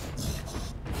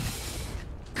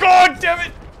 God damn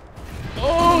it!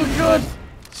 Oh, God!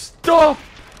 Stop!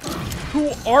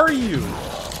 Who are you?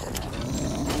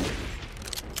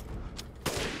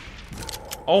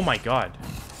 Oh my God.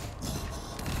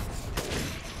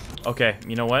 Okay,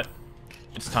 you know what?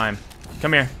 It's time.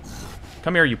 Come here.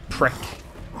 Come here, you prick.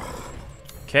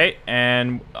 Okay,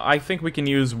 and I think we can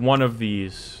use one of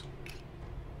these.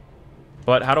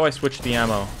 But how do I switch the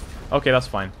ammo? Okay, that's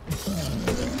fine.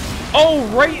 Oh,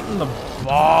 right in the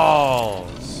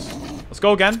balls. Let's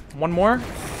go again. One more.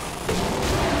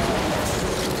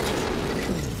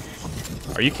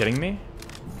 Are you kidding me?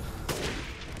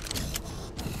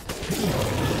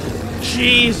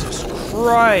 Jesus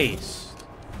Christ.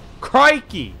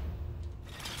 Crikey.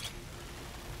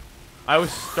 I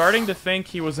was starting to think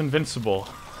he was invincible.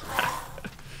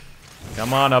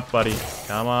 Come on up, buddy.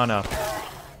 Come on up.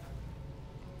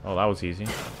 Oh, that was easy.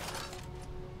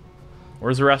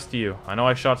 Where's the rest of you? I know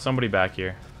I shot somebody back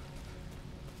here.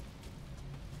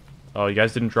 Oh, you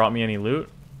guys didn't drop me any loot?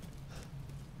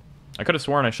 I could have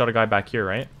sworn I shot a guy back here,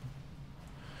 right?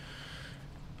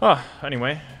 Oh,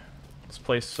 anyway. Let's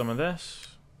place some of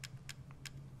this.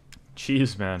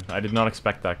 Jeez, man. I did not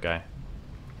expect that guy.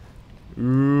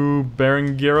 Ooh,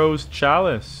 Berengaro's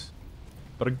chalice.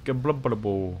 Oh,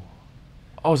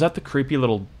 is that the creepy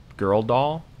little girl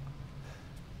doll?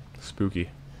 Spooky.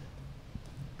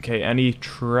 Okay, any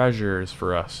treasures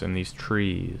for us in these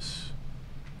trees?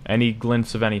 Any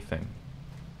glints of anything?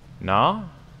 Nah?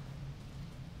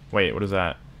 Wait, what is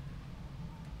that?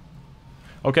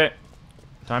 Okay,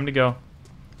 time to go.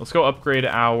 Let's go upgrade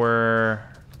our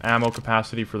ammo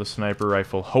capacity for the sniper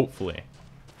rifle, hopefully.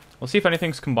 Let's see if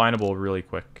anything's combinable really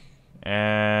quick.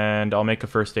 And I'll make a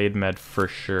first aid med for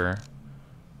sure.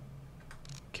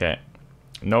 Okay.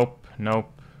 Nope,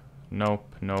 nope,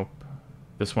 nope, nope.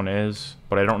 This one is,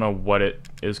 but I don't know what it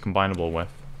is combinable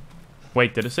with.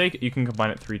 Wait, did it say you can combine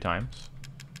it 3 times?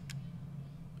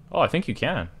 Oh, I think you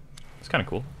can. It's kind of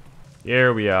cool.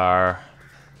 Here we are.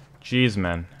 Jeez,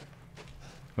 man.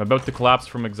 I'm about to collapse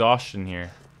from exhaustion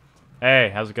here.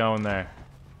 Hey, how's it going there?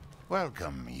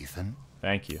 Welcome, Ethan.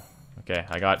 Thank you. Okay,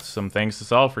 I got some things to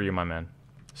sell for you, my man.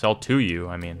 Sell to you,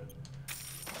 I mean.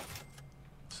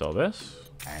 Sell this.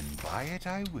 And buy it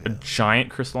I will. A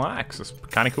giant crystal axe. That's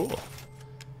kind of cool.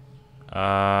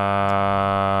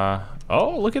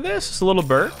 Oh, look at this. It's a little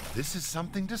bird. This is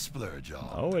something to splurge on.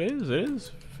 Oh, it is. It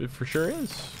is. It for sure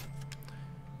is.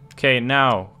 Okay,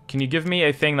 now, can you give me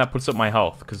a thing that puts up my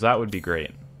health? Because that would be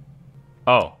great.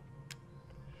 Oh.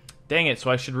 Dang it,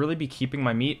 so I should really be keeping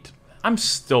my meat? I'm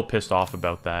still pissed off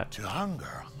about that. To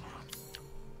hunger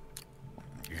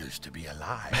is to be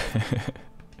alive.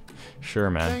 Sure,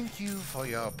 man. Thank you for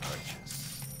your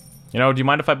purchase. You know, do you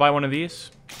mind if I buy one of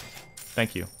these?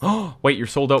 Thank you. Oh, wait, you're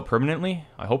sold out permanently?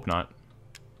 I hope not.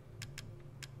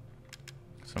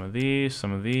 Some of these,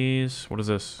 some of these. What is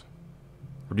this?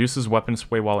 Reduces weapon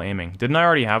sway while aiming. Didn't I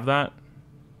already have that?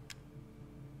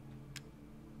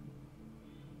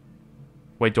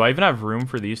 Wait, do I even have room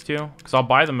for these two? Because I'll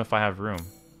buy them if I have room.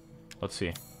 Let's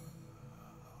see.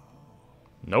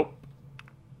 Nope.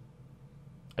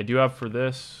 I do have for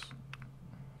this.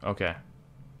 Okay.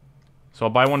 So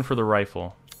I'll buy one for the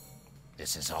rifle.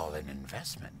 This is all an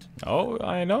investment. Oh,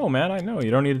 I know, man. I know. You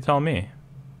don't need to tell me.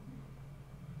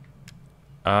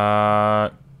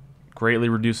 Greatly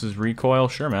reduces recoil.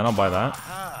 Sure, man. I'll buy that.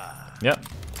 Yep.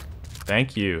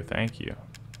 Thank you. Thank you.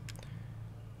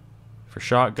 For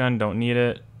shotgun, don't need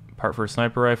it. Part for a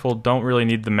sniper rifle, don't really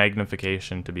need the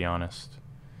magnification, to be honest.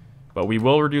 But we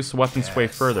will reduce the weapon sway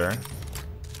further.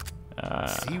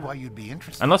 See why you'd be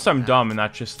interested. Unless I'm dumb and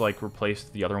that just, like,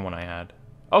 replaced the other one I had.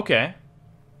 Okay.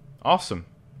 Awesome.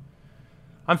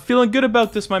 I'm feeling good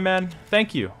about this, my man.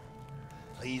 Thank you.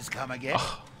 Please come again.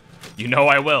 Oh, you know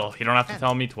I will. You don't have to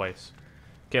tell me twice.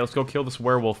 Okay, let's go kill this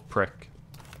werewolf prick.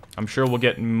 I'm sure we'll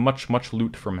get much, much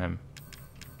loot from him.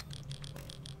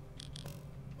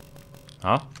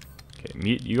 Huh? Okay,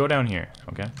 meat, you go down here,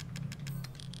 okay?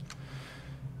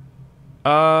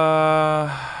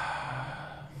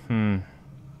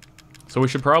 So we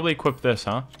should probably equip this,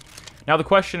 huh? Now the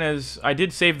question is, I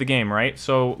did save the game, right?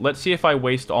 So let's see if I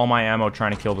waste all my ammo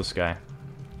trying to kill this guy.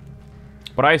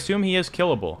 But I assume he is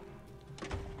killable.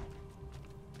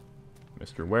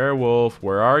 Mr. Werewolf,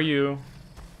 where are you?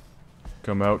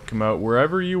 Come out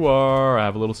wherever you are. I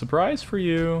have a little surprise for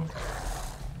you.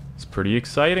 It's pretty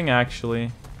exciting,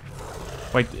 actually.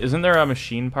 Wait, isn't there a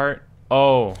machine part?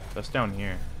 Oh, that's down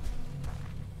here.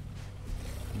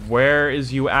 Where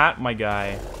is you at, my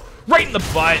guy? Right in the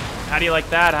butt! How do you like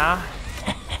that, huh?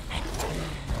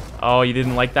 Oh, you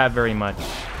didn't like that very much.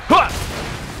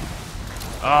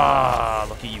 Ah,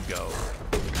 look at you go.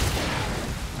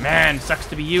 Man, sucks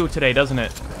to be you today, doesn't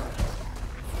it?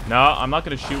 No, I'm not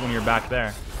gonna shoot when you're back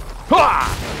there.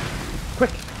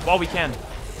 Quick, while we can.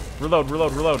 Reload,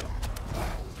 reload, reload.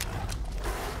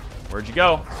 Where'd you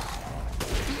go?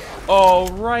 Oh,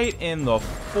 right in the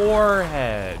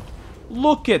forehead.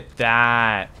 Look at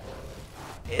that.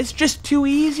 It's just too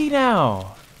easy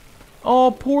now. Oh,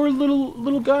 poor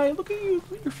little guy. Look at you.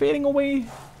 You're fading away.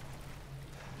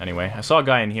 Anyway, I saw a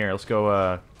guy in here. Let's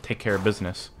go take care of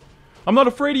business. I'm not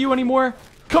afraid of you anymore.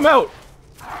 Come out.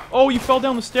 Oh, you fell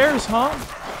down the stairs, huh?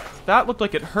 That looked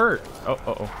like it hurt.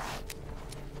 Oh.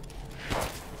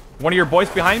 One of your boys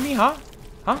behind me, huh?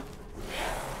 Huh?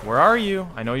 Where are you?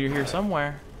 I know you're here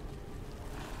somewhere.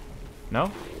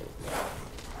 No?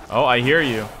 Oh, I hear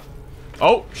you.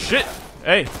 Oh, shit.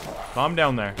 Hey, calm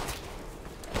down there.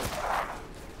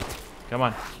 Come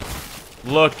on.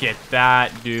 Look at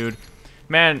that, dude.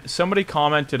 Man, somebody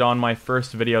commented on my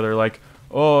first video. They're like,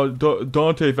 oh,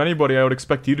 Dante, if anybody, I would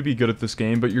expect you to be good at this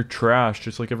game, but you're trash,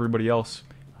 just like everybody else.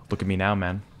 Look at me now,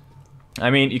 man. I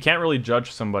mean, you can't really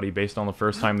judge somebody based on the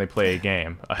first time they play a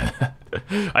game.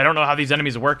 I don't know how these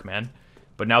enemies work, man.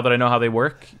 But now that I know how they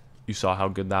work, you saw how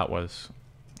good that was.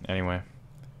 Anyway.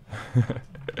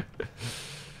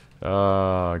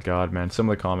 Oh, God, man. Some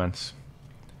of the comments.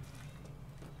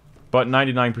 But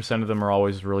 99% of them are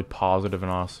always really positive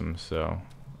and awesome, so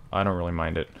I don't really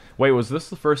mind it. Wait, was this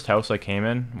the first house I came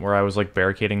in where I was, like,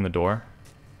 barricading the door?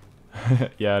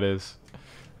 Yeah, it is.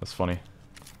 That's funny.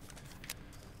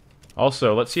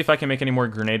 Also, let's see if I can make any more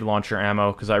grenade launcher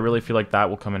ammo, because I really feel like that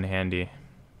will come in handy.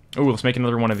 Ooh, let's make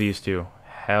another one of these, too.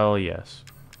 Hell yes.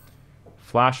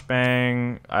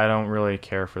 Flashbang, I don't really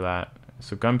care for that.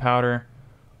 So gunpowder.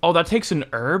 Oh, that takes an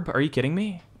herb? Are you kidding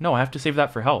me? No, I have to save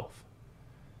that for health.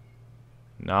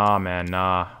 Nah, man,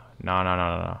 nah.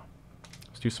 Nah.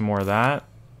 Let's do some more of that.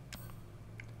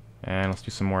 And let's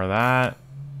do some more of that.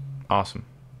 Awesome.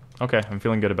 Okay, I'm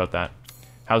feeling good about that.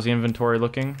 How's the inventory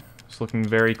looking? It's looking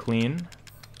very clean.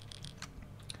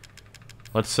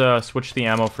 Let's switch the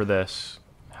ammo for this.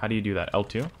 How do you do that?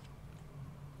 L2?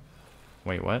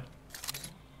 Wait, what?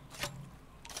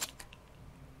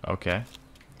 Okay.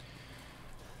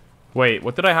 Wait,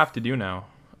 what did I have to do now?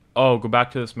 Oh, go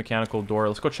back to this mechanical door.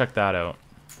 Let's go check that out.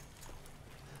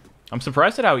 I'm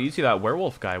surprised at how easy that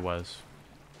werewolf guy was.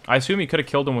 I assume he could have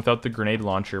killed him without the grenade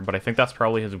launcher, but I think that's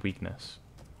probably his weakness.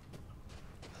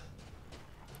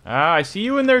 Ah, I see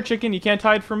you in there, chicken. You can't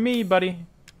hide from me, buddy.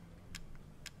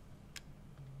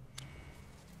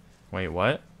 Wait,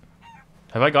 what?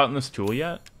 Have I gotten this tool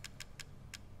yet?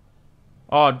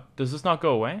 Oh, does this not go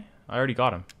away? I already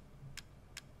got him.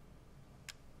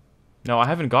 No, I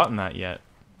haven't gotten that yet.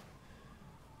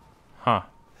 Huh.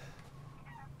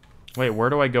 Wait, where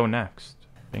do I go next?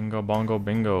 Bingo, bongo,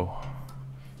 bingo.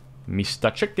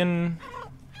 Mr. Chicken.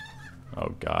 Oh,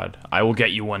 God. I will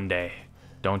get you one day.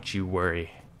 Don't you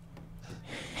worry.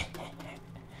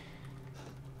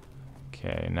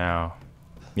 Okay, now.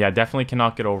 Yeah, definitely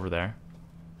cannot get over there.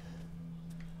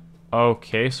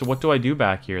 Okay, so what do I do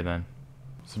back here, then?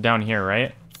 So down here,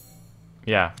 right?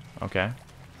 Yeah, okay.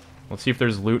 Let's see if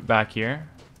there's loot back here.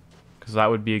 Because that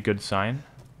would be a good sign.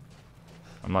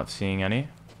 I'm not seeing any.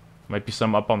 Might be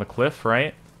some up on the cliff,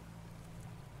 right?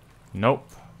 Nope.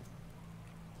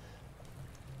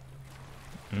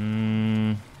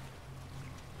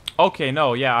 Okay,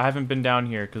 no, yeah, I haven't been down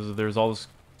here because there's all this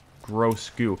gross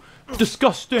goo.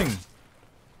 Disgusting!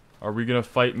 Are we gonna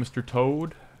fight Mr.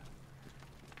 Toad?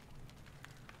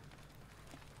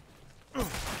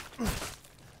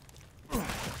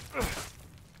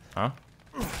 Huh?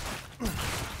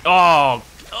 Oh!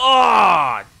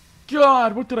 Oh!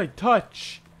 God, what did I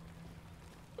touch?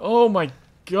 Oh my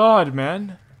God,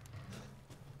 man.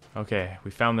 Okay, we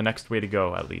found the next way to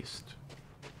go, at least.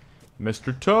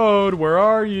 Mr. Toad, where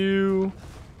are you?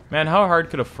 Man, how hard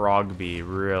could a frog be,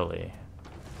 really?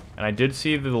 And I did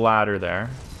see the ladder there.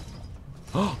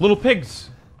 Oh, little pigs!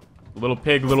 Little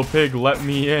pig, let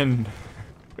me in.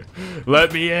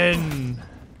 Let me in!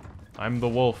 I'm the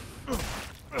wolf.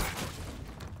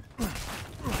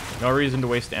 No reason to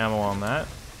waste ammo on that.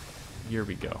 Here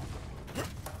we go.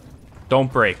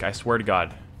 Don't break, I swear to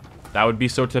God. That would be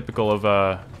so typical of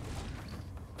a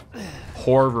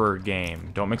horror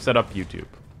game. Don't mix that up, YouTube.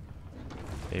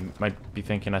 They might be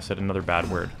thinking I said another bad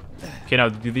word. Okay, now,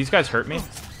 do these guys hurt me?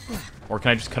 Or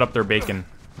can I just cut up their bacon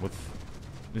with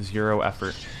zero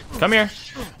effort? Come here.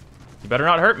 You better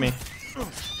not hurt me.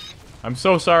 I'm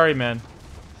so sorry, man.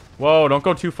 Whoa, don't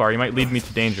go too far. You might lead me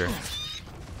to danger.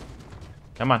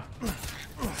 Come on.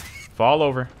 Fall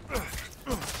over.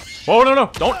 Whoa, no, no.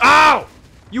 Don't. Ow!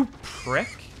 You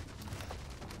prick.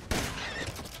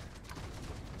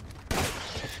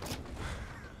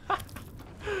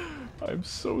 I'm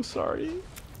so sorry.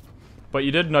 But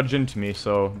you did nudge into me,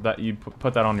 so that you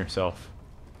put that on yourself.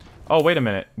 Oh, wait a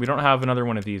minute. We don't have another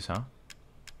one of these, huh?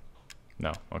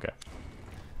 No. Okay.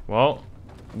 Well,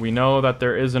 we know that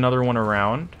there is another one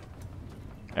around.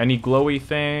 Any glowy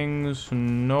things?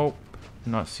 Nope.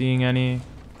 Not seeing any.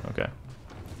 Okay.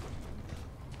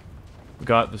 We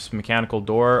got this mechanical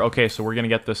door. Okay, so we're gonna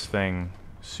get this thing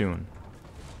soon.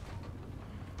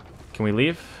 Can we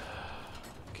leave?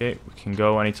 Okay, we can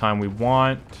go anytime we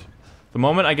want. The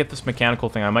moment I get this mechanical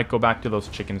thing, I might go back to those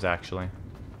chickens, actually.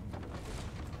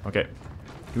 Okay.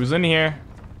 Who's in here?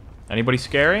 Anybody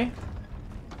scary?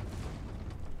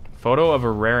 Photo of a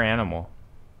rare animal.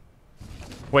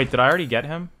 Wait, did I already get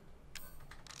him?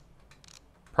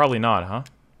 Probably not, huh?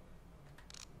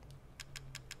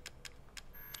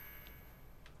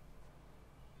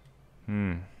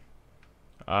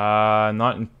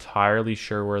 Not entirely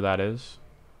sure where that is.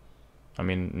 I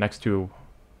mean, next to...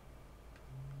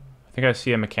 I think I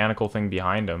see a mechanical thing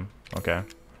behind him. Okay.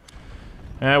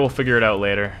 We'll figure it out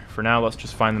later. For now, let's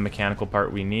just find the mechanical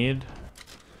part we need.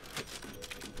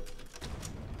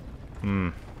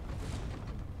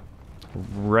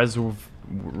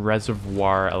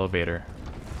 Reservoir elevator.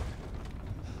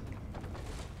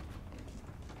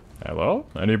 Hello?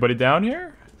 Anybody down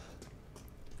here?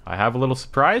 I have a little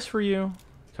surprise for you.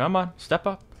 Come on, step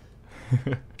up.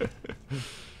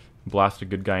 Blast a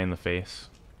good guy in the face.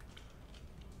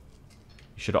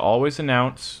 You should always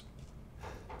announce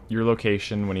your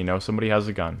location when you know somebody has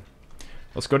a gun.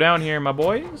 Let's go down here, my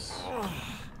boys.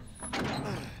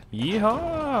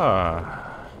 Yeehaw!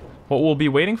 What will be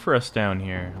waiting for us down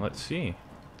here? Let's see.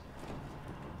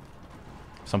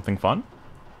 Something fun?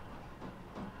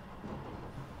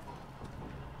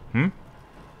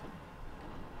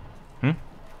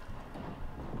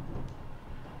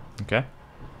 Okay.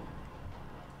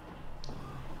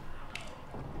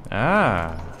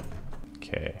 Ah.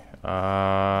 Okay.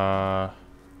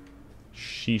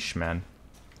 Sheesh, man.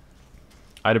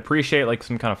 I'd appreciate, like,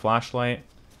 some kind of flashlight.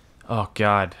 Oh,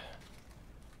 God.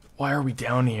 Why are we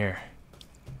down here?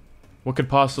 What could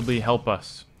possibly help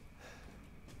us?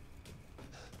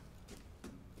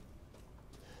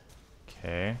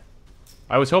 Okay.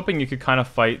 I was hoping you could kind of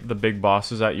fight the big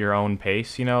bosses at your own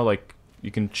pace, you know? Like,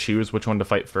 you can choose which one to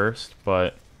fight first,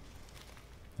 but...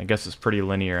 I guess it's pretty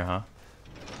linear, huh?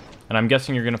 And I'm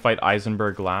guessing you're gonna fight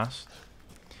Eisenberg last.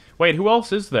 Wait, who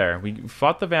else is there? We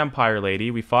fought the vampire lady,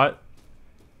 we fought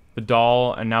the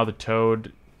doll, and now the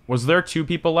toad. Was there 2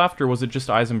 people left, or was it just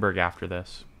Eisenberg after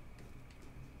this?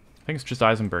 I think it's just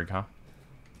Eisenberg, huh?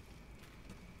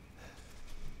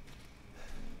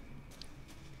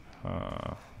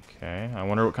 Okay, I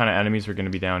wonder what kind of enemies are gonna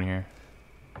be down here.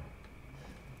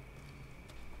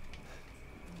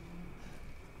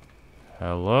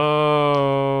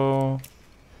 Hello?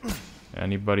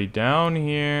 Anybody down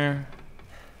here?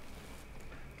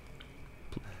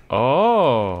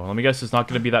 Oh, let me guess, it's not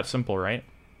going to be that simple, right?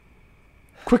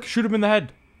 Quick, shoot him in the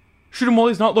head. Shoot him while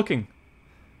he's not looking.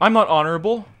 I'm not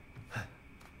honorable.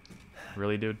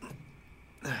 Really, dude?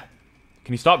 Can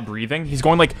you stop breathing? He's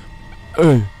going like...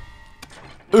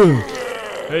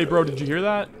 Hey, bro, did you hear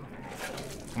that?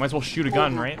 Might as well shoot a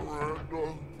gun, right?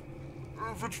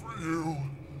 If it's for you,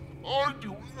 I'd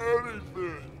do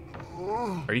anything.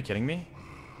 Are you kidding me?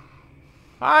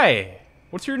 Hi.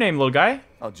 What's your name, little guy?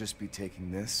 I'll just be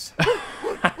taking this.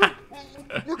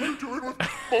 What are you doing with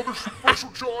Mother's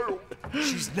special child?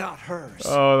 She's not hers.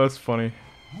 Oh, that's funny.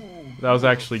 That was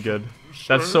actually good.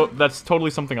 That's totally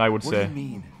something I would What say. do you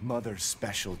mean, Mother's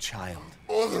special child?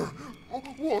 Mother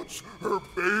wants her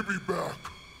baby back.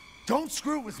 Don't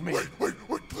screw with me. Wait,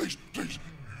 please.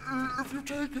 If you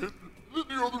take it, then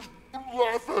the others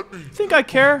laugh at me. Think I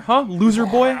care, huh, loser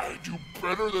boy? I do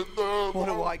better than them. What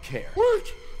do I care?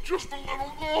 Wait, just a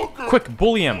little longer. Quick,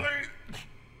 bully him.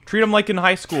 Treat him like in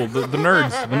high school. The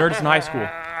nerds in high school.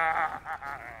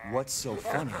 What's so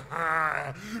funny?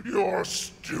 You're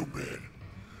stupid.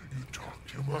 You talk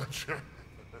too much.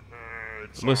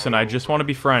 Listen, I just want to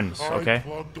be friends, okay? I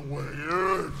plugged away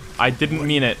in. I didn't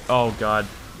mean it. Oh, God.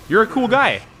 You're a cool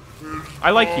guy.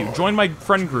 I like you. Join my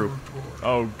friend group.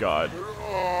 Oh, God.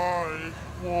 I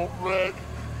won't let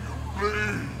you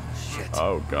leave. Shit.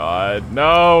 Oh god,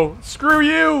 no! Screw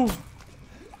you!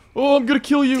 Oh, I'm gonna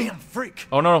kill you! Damn freak!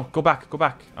 Oh no, no, go back, go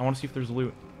back. I want to see if there's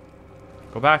loot.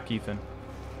 Go back, Ethan.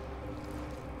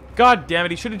 God damn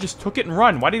it, he should have just took it and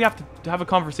run. Why did he have to have a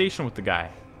conversation with the guy?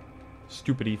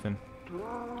 Stupid Ethan.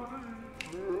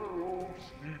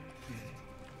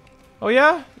 Oh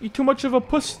yeah? You too much of a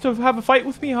puss to have a fight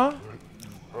with me, huh?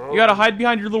 You gotta hide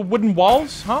behind your little wooden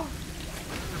walls, huh?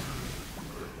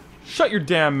 Shut your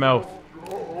damn mouth.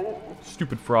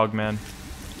 Stupid frog, man.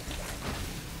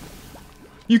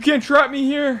 You can't trap me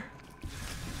here.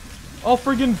 I'll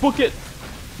friggin' book it.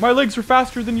 My legs are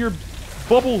faster than your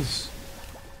bubbles.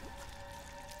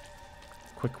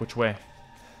 Quick, which way?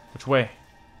 Which way?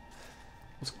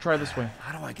 Let's try this way.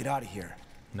 How do I get out of here?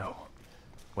 No.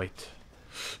 Wait.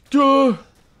 Duh!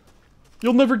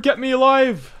 You'll never get me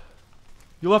alive!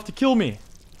 You'll have to kill me.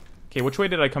 Okay, which way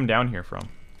did I come down here from,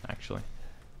 actually?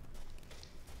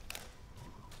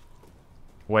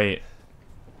 Wait.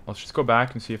 Let's just go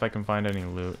back and see if I can find any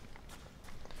loot.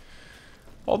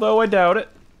 Although I doubt it.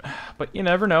 But you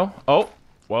never know. Oh,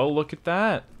 well, look at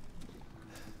that.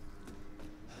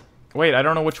 Wait, I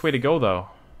don't know which way to go, though.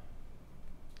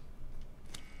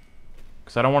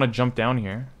 Because I don't want to jump down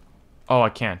here. Oh, I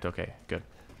can't. Okay, good.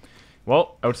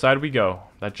 Well, outside we go.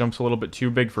 That jump's a little bit too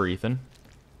big for Ethan.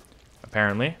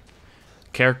 Apparently.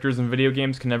 Characters in video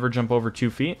games can never jump over 2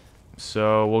 feet.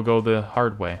 So we'll go the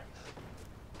hard way.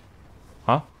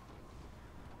 Huh?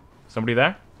 Somebody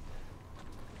there?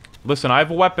 Listen, I have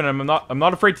a weapon and I'm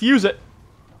not afraid to use it.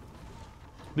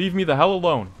 Leave me the hell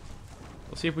alone.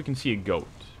 Let's see if we can see a goat.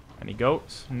 Any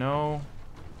goats? No.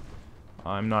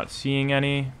 I'm not seeing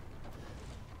any.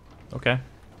 Okay.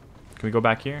 Can we go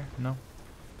back here? No.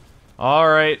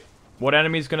 Alright. What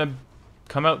enemy's gonna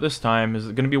come out this time? Is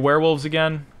it gonna be werewolves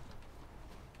again?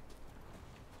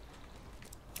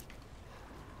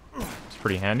 It's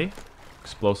pretty handy.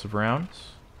 Explosive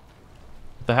rounds.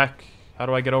 What the heck? How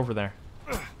do I get over there?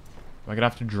 Am I gonna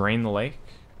have to drain the lake?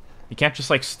 You can't just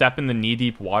like step in the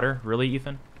knee-deep water? Really,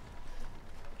 Ethan?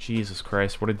 Jesus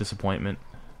Christ, what a disappointment.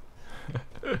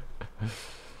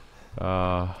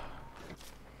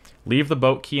 Leave the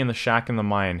boat key in the shack in the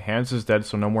mine. Hans is dead,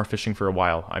 so no more fishing for a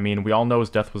while. I mean, we all know his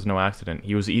death was no accident.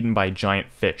 He was eaten by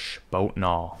giant fish, boat and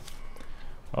all.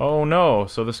 Oh no,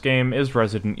 so this game is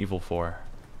Resident Evil 4.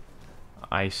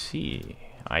 I see.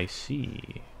 I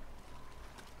see.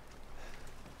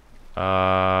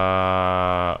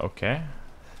 Okay.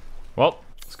 Well,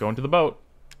 let's go into the boat.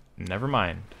 Never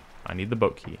mind. I need the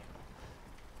boat key.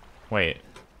 Wait.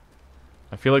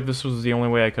 I feel like this was the only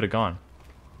way I could have gone.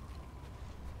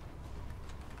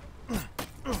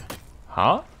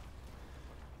 Huh?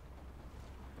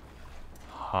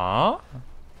 Huh?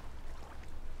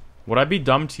 Would I be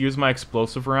dumb to use my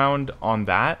explosive round on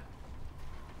that?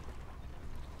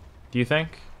 Do you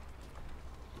think?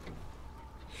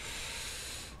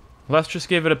 Let's just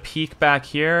give it a peek back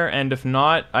here, and if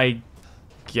not, I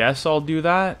guess I'll do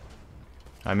that.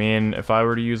 I mean, if I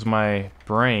were to use my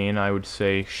brain, I would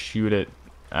say shoot it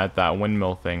at that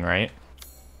windmill thing, right?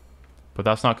 But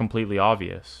that's not completely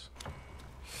obvious.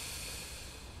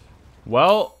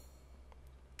 Well,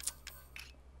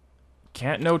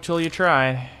 can't know till you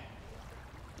try.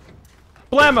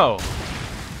 Blammo!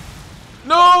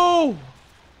 No!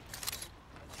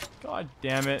 God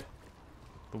damn it.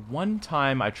 The one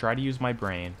time I try to use my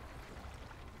brain.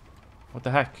 What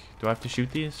the heck? Do I have to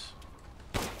shoot these?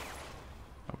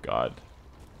 Oh god.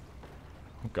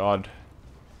 Oh god.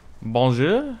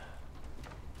 Bonjour?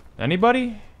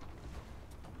 Anybody?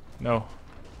 No.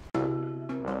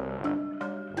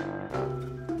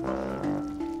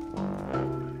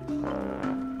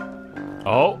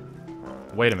 Oh.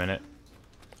 Wait a minute.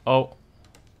 Oh.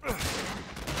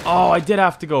 Oh, I did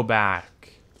have to go back.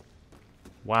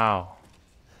 Wow.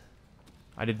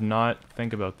 I did not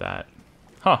think about that.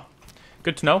 Huh.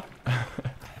 Good to know.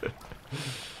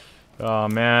 Oh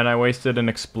man, I wasted an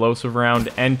explosive round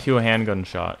and 2 handgun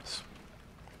shots.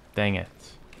 Dang it.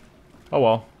 Oh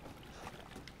well.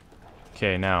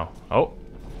 Okay, now. Oh.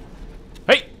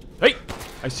 Hey! Hey!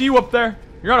 I see you up there.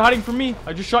 You're not hiding from me.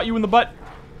 I just shot you in the butt.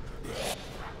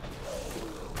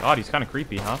 God, he's kind of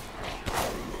creepy, huh?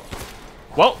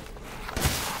 Well.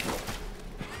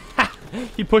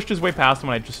 He pushed his way past him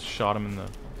and I just shot him in the...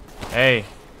 Hey.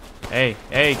 Hey.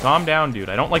 Hey, calm down, dude.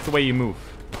 I don't like the way you move.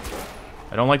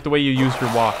 I don't like the way you use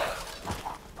your walk.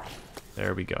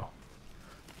 There we go.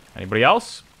 Anybody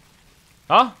else?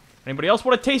 Huh? Anybody else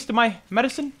want a taste of my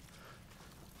medicine?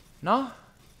 No?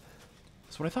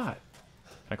 That's what I thought.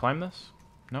 Can I climb this?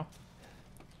 No?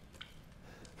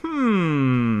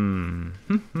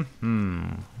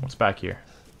 What's back here?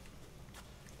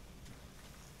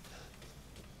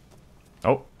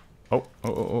 Oh. Oh. Oh.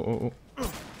 Oh. Oh.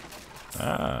 Oh.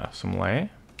 Ah, some lay.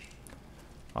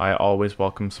 I always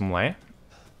welcome some lay.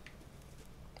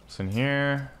 What's in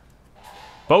here?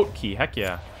 Boat key. Heck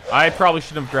yeah. I probably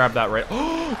should have grabbed that right.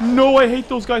 Oh, no, I hate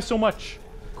those guys so much.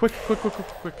 Quick, quick, quick, quick,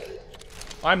 quick.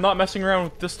 I'm not messing around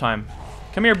with this time.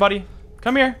 Come here, buddy.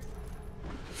 Come here.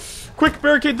 Quick,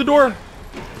 barricade the door.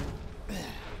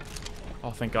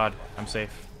 Oh, thank God. I'm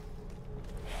safe.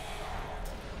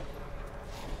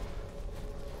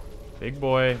 Big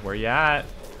boy, where you at?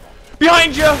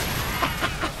 Behind you!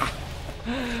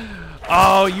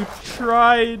 Oh, you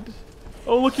tried.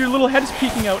 Oh, look, your little head's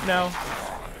peeking out now.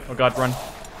 Oh, God, run.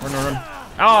 Run, run, run.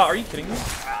 Ah, are you kidding me?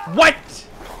 What?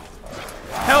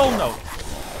 Hell no.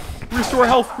 Restore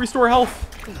health, restore health.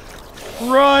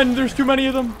 Run, there's too many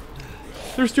of them.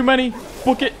 There's too many.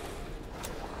 Book it.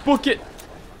 Book it.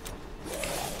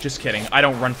 Just kidding. I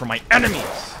don't run from my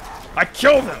enemies. I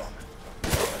kill them.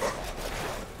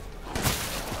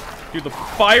 Dude, the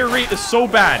fire rate is so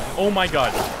bad. Oh my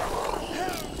God.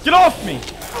 Get off me.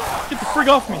 Get the frig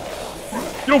off me.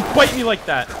 You don't bite me like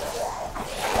that.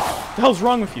 What the hell's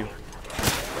wrong with you?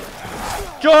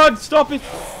 God, stop it.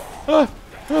 Out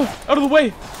of the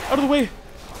way. Out of the way.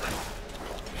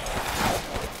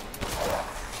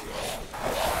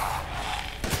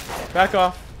 Back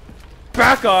off.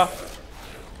 Back off.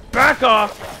 Back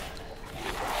off.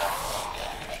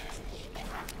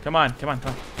 Come on, come on,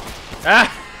 come on.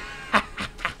 Ah!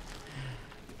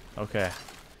 Okay.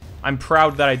 I'm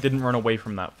proud that I didn't run away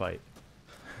from that fight.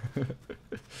 Look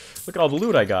at all the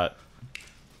loot I got.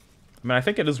 I mean, I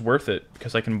think it is worth it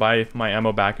because I can buy my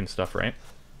ammo back and stuff, right?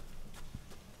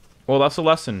 Well, that's a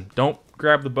lesson. Don't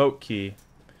grab the boat key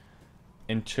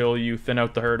until you thin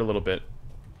out the herd a little bit.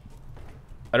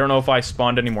 I don't know if I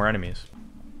spawned any more enemies.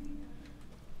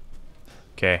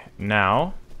 Okay,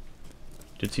 now.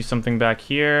 Did see something back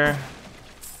here.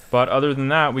 But other than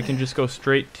that, we can just go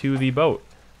straight to the boat.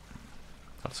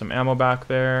 Got some ammo back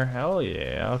there. Hell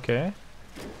yeah, okay.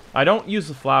 I don't use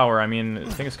the flower. I mean, I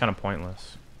think it's kind of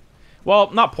pointless.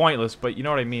 Well, not pointless, but you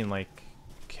know what I mean. Like,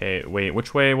 okay, wait,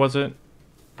 which way was it?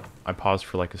 I paused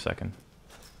for like a second.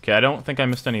 Okay, I don't think I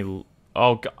missed any...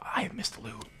 Oh, God, I missed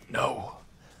loot. No.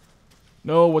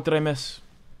 No, what did I miss?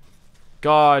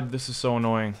 God, this is so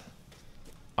annoying.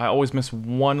 I always miss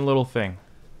one little thing.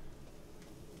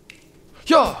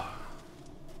 Yeah!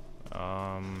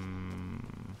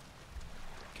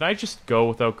 Can I just go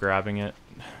without grabbing it?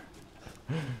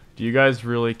 Do you guys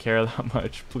really care that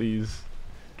much? Please.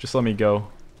 Just let me go.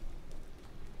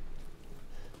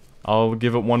 I'll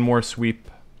give it one more sweep.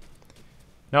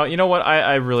 No, you know what?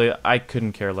 I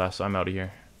couldn't care less. I'm out of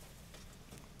here.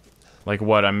 Like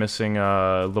what? I'm missing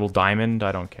a little diamond?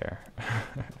 I don't care.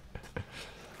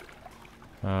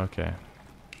 Okay.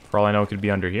 For all I know, it could be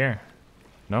under here.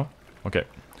 No? Okay.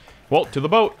 Well, to the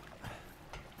boat.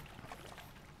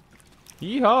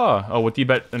 Yeehaw! Oh, what do you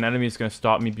bet an enemy is going to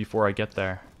stop me before I get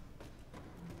there?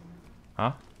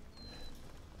 Huh?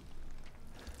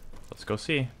 Let's go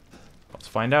see. Let's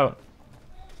find out.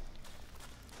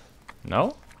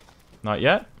 No? Not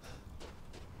yet?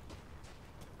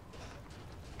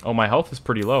 Oh, my health is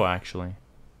pretty low, actually.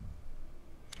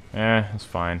 It's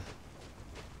fine.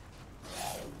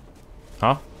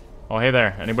 Huh? Oh, hey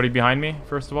there. Anybody behind me,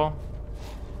 first of all?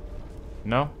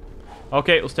 No?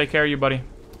 Okay, let's take care of you, buddy.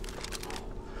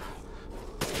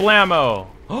 Blammo!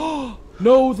 Oh,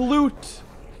 no, the loot!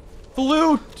 The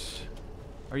loot!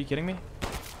 Are you kidding me?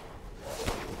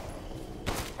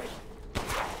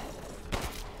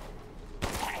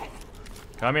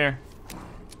 Come here.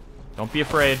 Don't be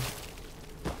afraid.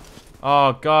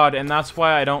 Oh, God, and that's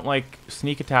why I don't like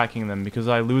sneak attacking them, because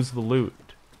I lose the loot.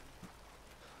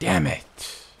 Damn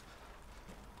it.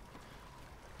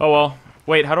 Oh, well.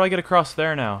 Wait, how do I get across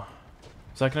there now?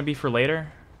 Is that going to be for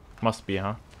later? Must be,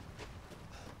 huh?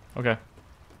 Okay.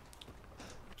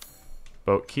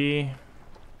 Boat key.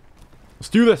 Let's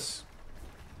do this.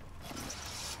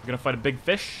 We're going to fight a big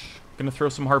fish. Going to throw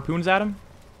some harpoons at him.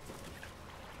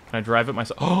 Can I drive it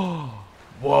myself? Oh!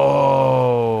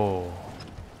 Whoa!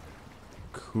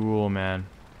 Cool, man.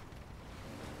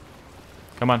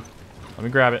 Come on. Let me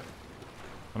grab it.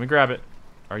 Let me grab it.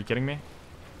 Are you kidding me?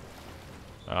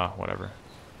 Whatever.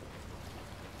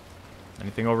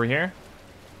 Anything over here?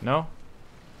 No?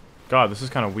 God, this is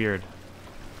kind of weird.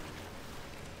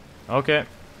 Okay.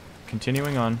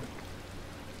 Continuing on.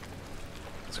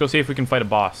 Let's go see if we can fight a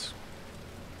boss.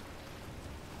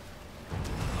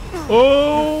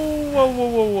 Oh! Whoa, whoa,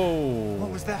 whoa, whoa.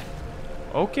 What was that?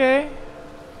 Okay.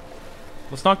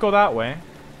 Let's not go that way.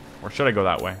 Or should I go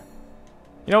that way?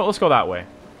 You know what? Let's go that way.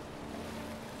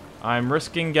 I'm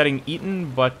risking getting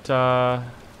eaten, but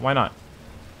why not?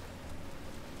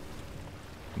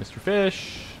 Mr.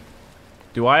 Fish.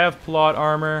 Do I have plot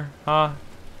armor? Huh?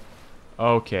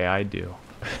 Okay, I do.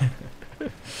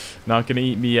 Not gonna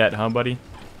eat me yet, huh, buddy?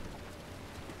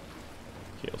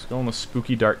 Okay, let's go in the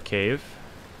spooky dark cave.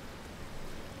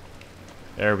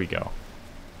 There we go.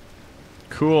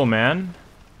 Cool, man.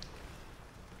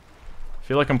 I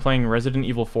feel like I'm playing Resident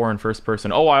Evil 4 in first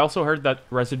person. Oh, I also heard that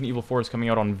Resident Evil 4 is coming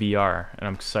out on VR, and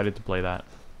I'm excited to play that.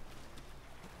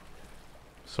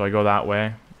 So I go that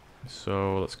way.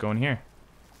 So let's go in here.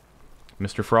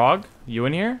 Mr. Frog, you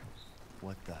in here?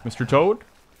 What the? Mr. Toad?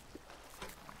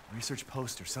 Research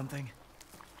post or something?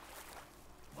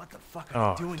 What the fuck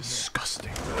are you doing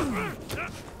disgusting.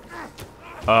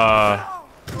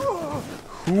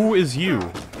 Who is you,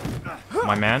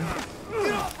 my man?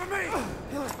 Get off of me!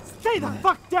 Stay the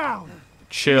fuck down!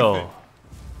 Chill.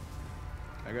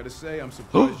 I gotta say, I'm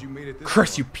surprised you made it this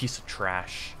Chris, far. you piece of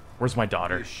trash. Where's my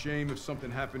daughter? It'd be a shame if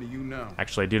something happened to you now.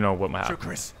 Actually, I do know what my Sure,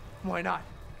 Chris. Why not?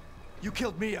 You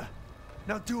killed Mia.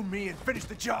 Now do me and finish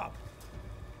the job.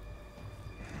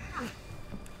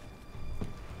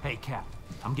 Hey, Cap.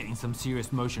 I'm getting some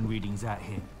serious motion readings out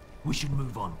here. We should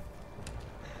move on.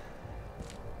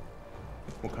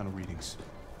 What kind of readings?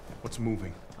 What's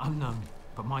moving? Unknown,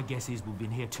 but my guess is we've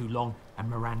been here too long, and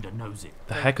Miranda knows it.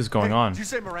 The heck is going on? Did you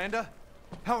say Miranda?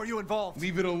 How are you involved?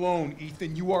 Leave it alone,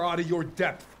 Ethan. You are out of your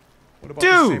depth. What about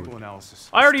Dude! the sample analysis?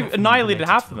 I already Definitely annihilated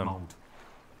related half to of the them. mold.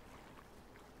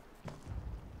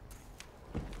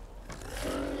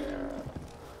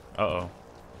 Uh-oh.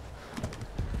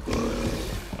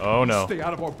 Oh no. Stay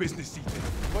out of our business,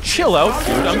 Ethan. Chill out,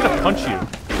 dude. I'm gonna punch you.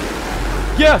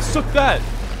 Yeah, suck that.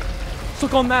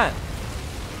 Suck on that.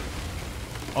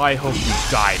 Oh, I hope you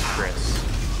died, Chris.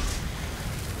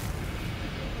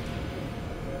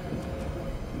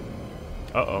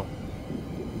 Uh-oh.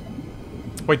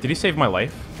 Wait, did he save my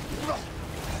life?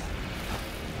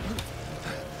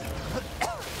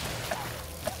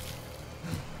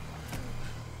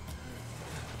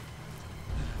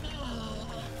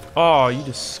 Oh, you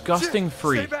disgusting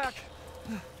freak. Stay back.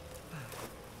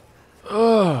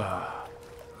 Ugh.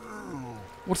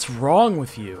 What's wrong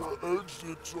with you?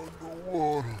 Exit's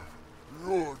underwater.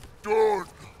 You're done.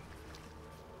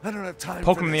 I don't have time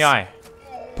Poke for him in this. the eye.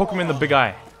 Poke him in the big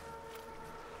eye.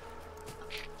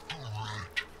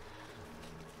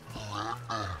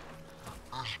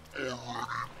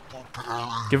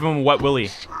 Give him a wet willy.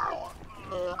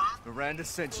 Miranda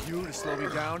sent you to slow me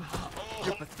down?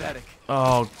 You're pathetic.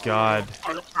 Oh, God.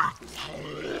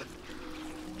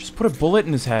 Just put a bullet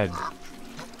in his head.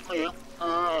 What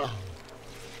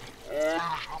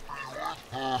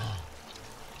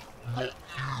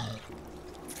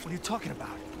are you talking about?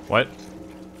 What?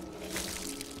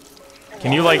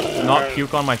 Can you, like, not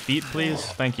puke on my feet, please?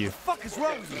 Thank you. What the fuck is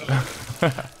wrong with you?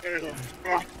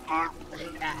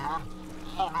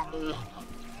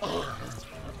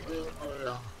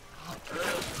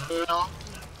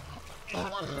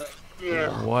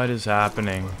 What is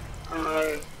happening?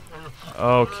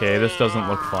 Okay, this doesn't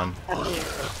look fun.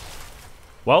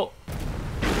 Well.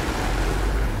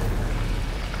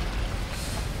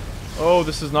 Oh,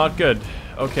 this is not good.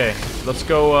 Okay, let's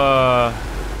go,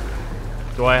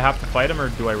 do I have to fight him or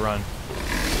do I run?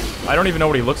 I don't even know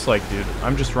what he looks like, dude.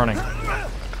 I'm just running.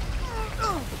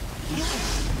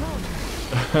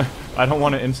 I don't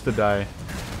want to insta-die.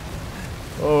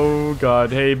 Oh,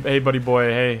 God. Hey, buddy boy.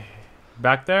 Hey.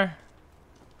 Back there?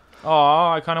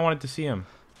 Aw, I kind of wanted to see him.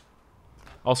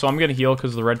 Also, I'm gonna heal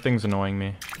because the red thing's annoying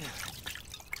me.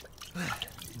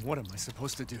 What am I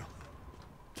supposed to do?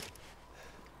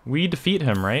 We defeat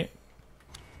him, right?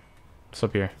 What's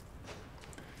up here?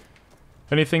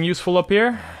 Anything useful up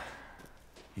here?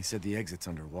 He said the exit's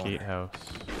underwater. Gatehouse.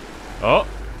 Oh!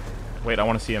 Wait, I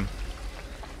want to see him.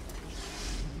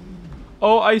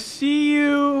 Oh, I see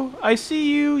you! I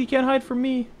see you! You can't hide from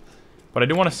me. But I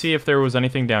do want to see if there was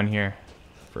anything down here.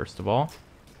 First of all.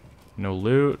 No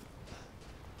loot.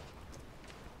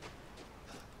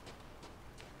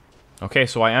 Okay,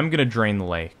 so I am going to drain the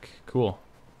lake. Cool.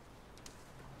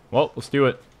 Well, let's do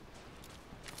it.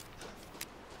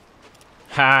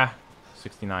 Ha!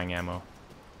 69 ammo.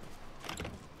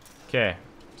 Okay,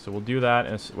 so we'll do that.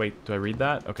 And wait, do I read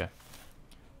that? Okay.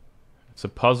 It's a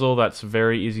puzzle that's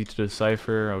very easy to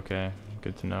decipher. Okay,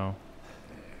 good to know.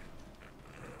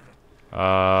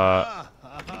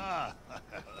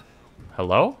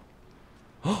 Hello?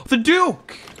 The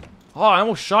Duke! Oh, I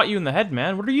almost shot you in the head,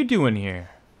 man. What are you doing here?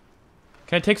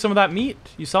 Can I take some of that meat?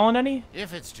 You selling any?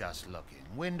 If it's just looking,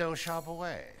 window shop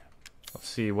away. Let's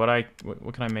see what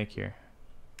can I make here.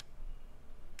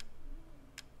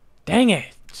 Dang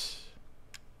it!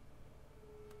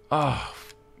 Oh,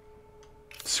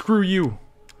 screw you.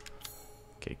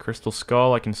 Okay, crystal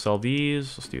skull. I can sell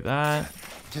these. Let's do that.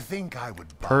 To think I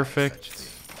would buy Perfect. such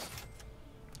things.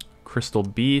 Crystal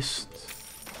beast.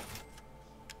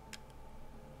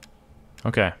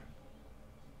 Okay.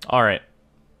 Alright.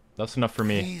 That's enough for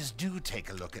me. Please do take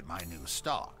a look at my new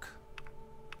stock.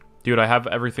 Dude, I have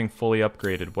everything fully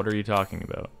upgraded. What are you talking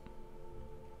about?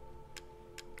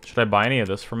 Should I buy any of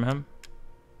this from him?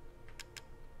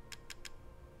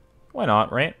 Why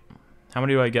not, right? How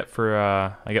many do I get for,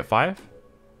 I get 5?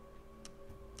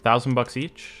 1,000 bucks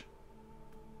each?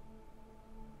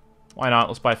 Why not?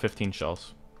 Let's buy 15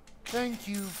 shells. Thank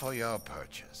you for your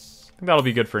purchase. I think that'll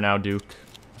be good for now, Duke.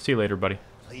 See you later, buddy.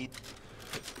 Please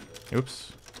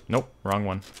Oops. Nope, wrong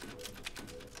one.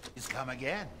 come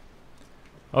again.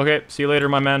 Okay, see you later,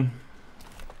 my man.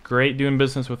 Great doing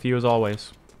business with you as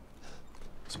always.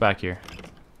 What's back here?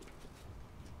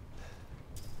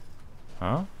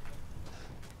 Huh?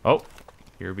 Oh,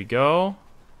 here we go.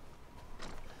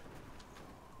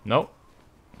 Nope.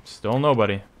 Still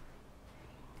nobody.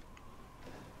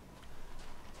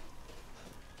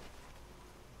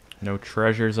 No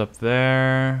treasures up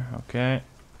there. Okay.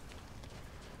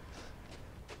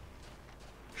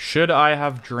 Should I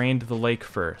have drained the lake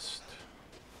first?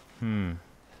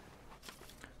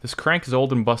 This crank is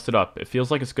old and busted up. It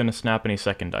feels like it's gonna snap any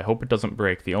second. I hope it doesn't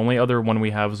break. The only other one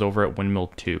we have is over at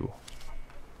Windmill 2.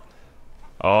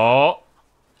 Oh!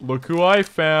 Look who I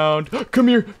found! Come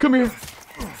here! Come here!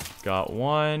 Got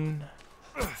 1.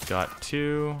 Got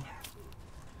 2.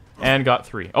 And got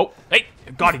 3. Oh! Hey!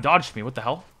 God, he dodged me. What the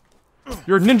hell?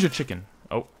 You're a ninja chicken.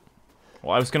 Oh.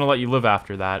 Well, I was gonna let you live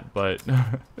after that, but...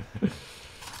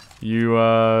 you,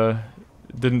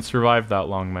 didn't survive that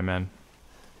long, my man.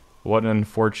 What an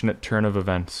unfortunate turn of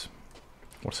events.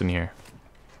 What's in here?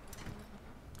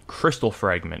 Crystal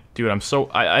fragment. Dude,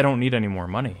 I don't need any more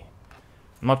money.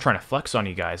 I'm not trying to flex on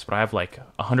you guys, but I have like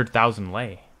 100,000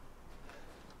 lei.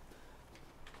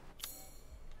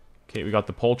 Okay, we got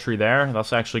the poultry there.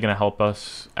 That's actually going to help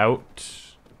us out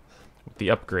with the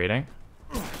upgrading.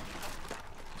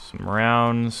 Some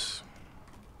rounds.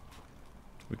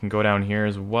 We can go down here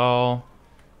as well.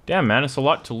 Damn, man, it's a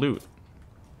lot to loot.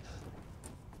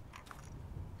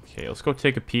 Okay, let's go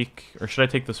take a peek. Or should I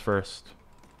take this first?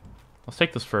 Let's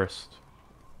take this first.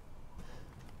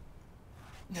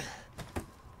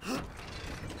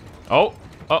 Oh!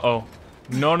 Uh-oh.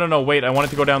 No, no, no, wait. I wanted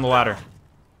to go down the ladder.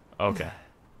 Okay.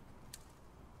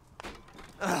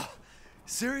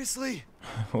 Seriously?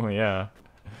 Oh, yeah.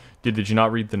 Did you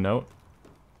not read the note?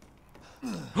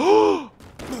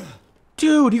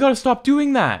 Dude, you gotta stop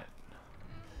doing that!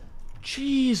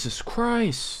 Jesus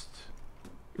Christ.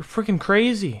 You're freaking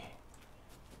crazy.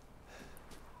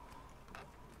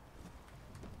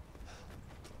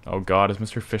 Oh god, is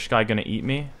Mr. Fish Guy gonna eat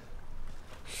me?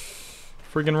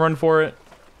 Friggin' run for it.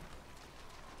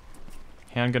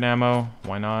 Handgun ammo,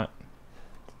 why not?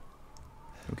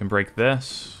 We can break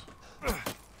this.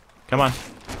 Come on.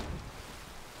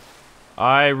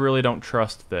 I really don't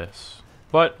trust this.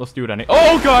 But let's do it anyway.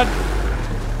 Oh god!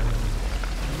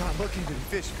 I'm not looking to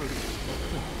fish food.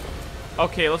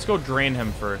 Okay, let's go drain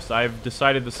him first. I've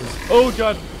decided this is... Oh,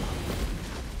 God.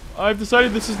 I've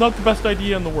decided this is not the best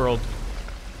idea in the world.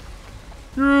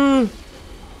 No,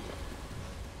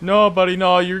 buddy,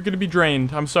 no. You're gonna be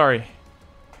drained. I'm sorry.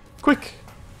 Quick.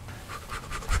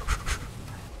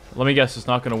 Let me guess. It's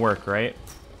not gonna work, right?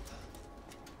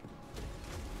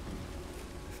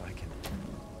 If I can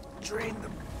drain the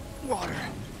water.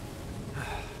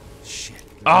 Shit.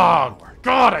 Oh,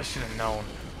 God, I should have known.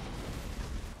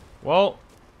 Well,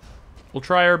 we'll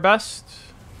try our best.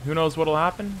 Who knows what'll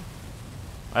happen?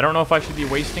 I don't know if I should be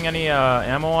wasting any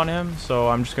ammo on him, so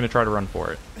I'm just gonna try to run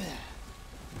for it.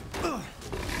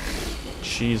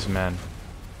 Jeez, man.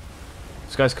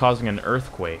 This guy's causing an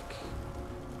earthquake.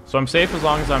 So I'm safe as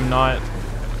long as I'm not...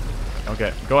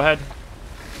 Okay, go ahead.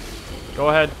 Go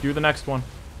ahead, do the next one.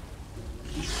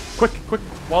 Quick, quick,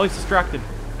 while he's distracted.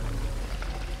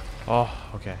 Oh,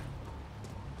 okay.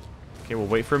 Okay, we'll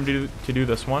wait for him to do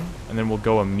this one, and then we'll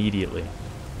go immediately.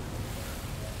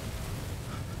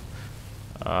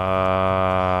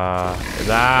 That's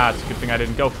a good thing I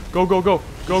didn't go. Go, go, go.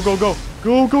 Go, go, go.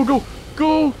 Go, go, go.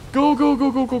 Go, go, go,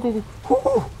 go, go, go, go, go.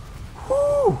 Whoo!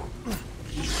 Whoo!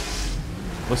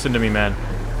 Listen to me, man.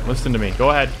 Listen to me. Go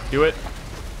ahead. Do it.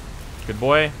 Good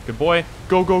boy. Good boy.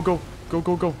 Go, go, go. Go,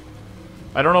 go, go.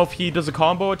 I don't know if he does a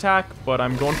combo attack, but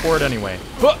I'm going for it anyway.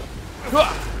 Huh?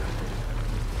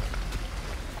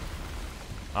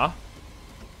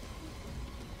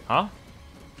 Huh?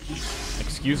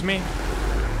 Excuse me?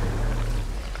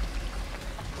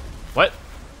 What?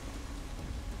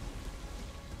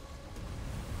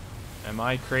 Am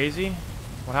I crazy?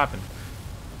 What happened?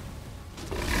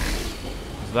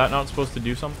 Is that not supposed to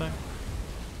do something?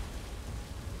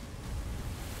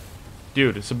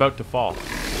 Dude, it's about to fall.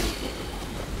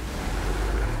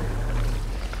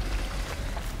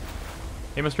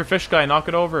 Hey, Mr. Fish Guy, knock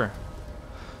it over.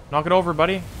 Knock it over,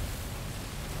 buddy.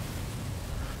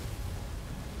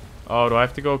 Oh, do I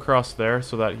have to go across there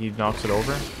so that he knocks it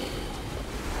over?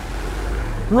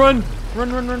 Run!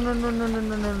 Run, run, run, run, run, run, run,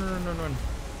 run, run, run, run, run.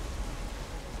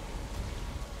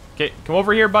 Okay, come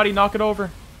over here, buddy. Knock it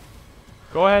over.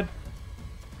 Go ahead.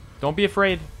 Don't be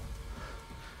afraid.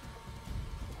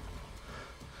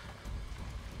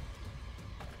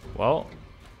 Well.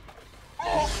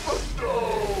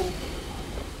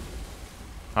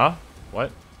 Huh?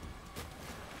 What?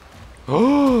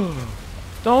 Oh!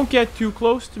 Don't get too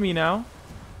close to me now.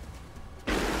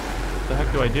 What the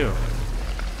heck do I do?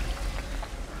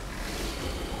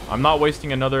 I'm not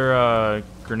wasting another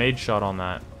grenade shot on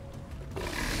that.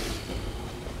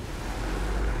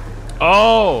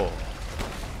 Oh!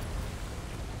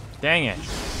 Dang it.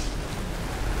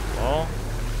 Well,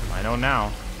 I know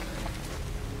now.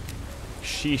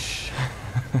 Sheesh.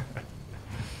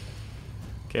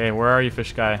 Okay, where are you,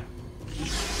 fish guy?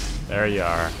 There you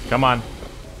are. Come on.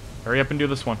 Hurry up and do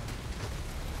this one.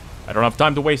 I don't have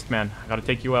time to waste, man. I gotta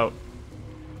take you out.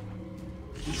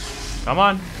 Come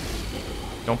on.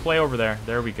 Don't play over there.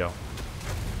 There we go.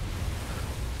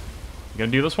 You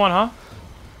gonna do this one, huh?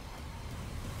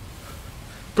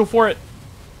 Go for it.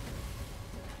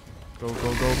 Go,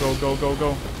 go, go, go, go, go,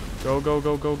 go. Go, go,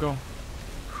 go, go, go.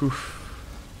 Whew.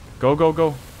 Go, go,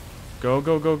 go. Go,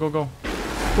 go, go, go, go.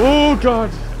 Oh,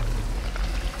 God.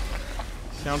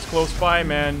 Sounds close by,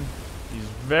 man. He's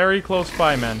very close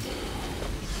by, man.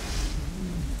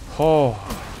 Oh.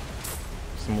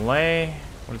 Some lay.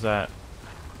 What is that?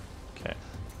 Okay.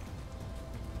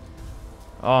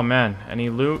 Oh, man. Any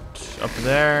loot up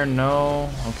there? No.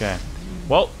 Okay.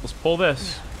 Well, let's pull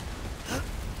this.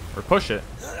 Or push it.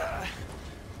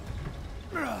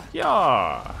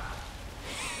 Yeah.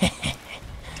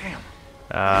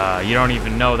 Damn. You don't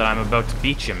even know that I'm about to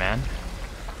beat you, man.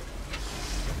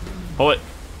 Pull it.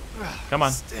 Come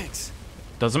on. Stinks.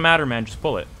 Doesn't matter, man. Just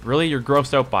pull it. Really? You're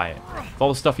grossed out by it. With all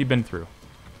the stuff you've been through.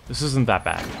 This isn't that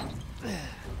bad.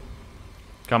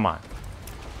 Come on.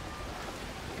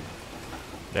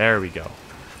 There we go.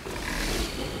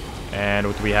 And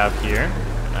what do we have here?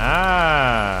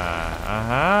 Ah.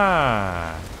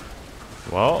 Aha.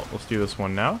 Well, let's do this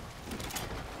one now.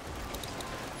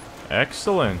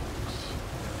 Excellent.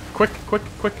 Quick, quick,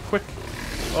 quick, quick.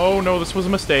 Oh, no, this was a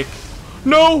mistake.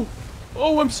 No!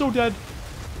 Oh, I'm so dead.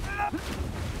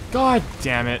 God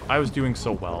damn it. I was doing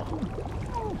so well.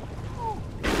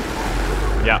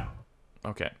 Yeah.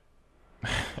 Okay.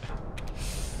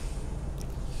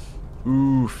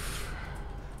 Oof.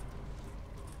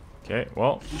 Okay,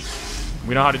 well,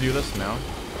 we know how to do this now.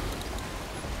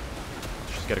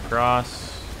 Just get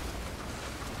across.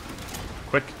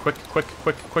 Quick, quick, quick,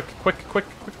 quick, quick, quick, quick, quick,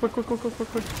 quick, quick, quick, quick, quick,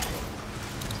 quick.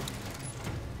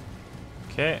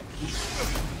 Okay.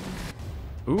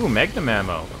 Ooh, Magnum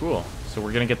ammo. Cool. So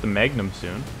we're gonna get the Magnum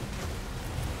soon.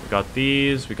 We got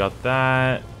these, we got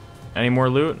that. Any more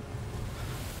loot?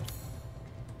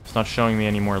 It's not showing me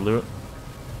any more loot.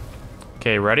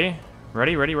 Okay, ready?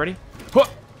 Ready, ready, ready? Huh!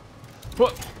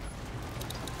 Huh!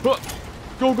 Huh!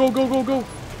 Go, go, go, go, go!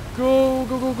 Go,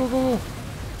 go, go, go, go, go!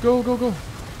 Go, go, go!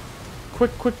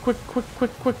 Quick, quick, quick, quick,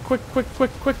 quick, quick, quick, quick,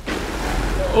 quick, quick!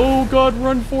 Oh God,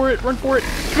 run for it, run for it!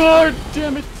 God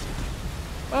damn it!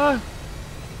 Ah!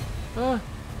 Ah!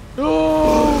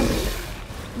 Oh!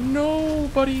 No,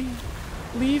 buddy!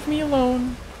 Leave me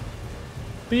alone!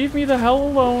 Leave me the hell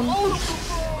alone!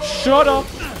 Shut up!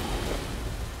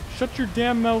 Shut your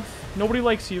damn mouth! Nobody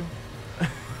likes you.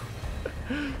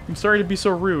 I'm sorry to be so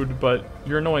rude, but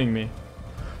you're annoying me.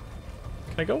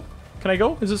 Can I go? Can I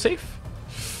go? Is it safe?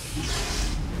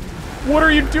 What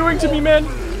are you doing to me, man?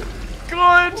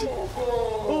 God!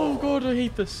 Oh God, I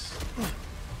hate this.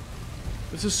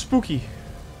 This is spooky.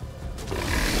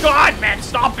 God, man,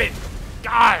 stop it!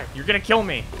 God, you're gonna kill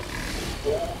me.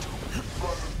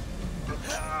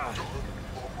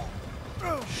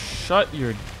 Shut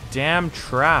your damn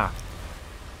trap.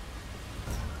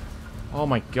 Oh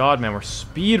my God, man, we're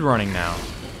speed running now.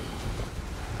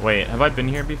 Wait, have I been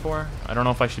here before? I don't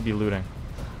know if I should be looting.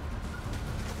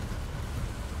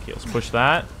 Okay, let's push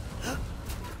that.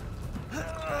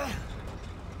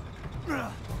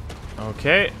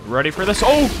 Okay, ready for this?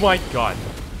 Oh my God!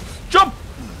 Jump!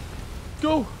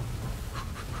 Go!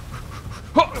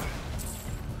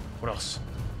 What else?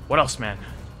 What else, man?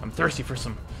 I'm thirsty for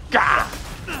some... Gah!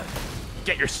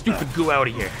 Get your stupid goo out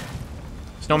of here.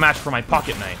 It's no match for my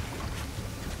pocket knife.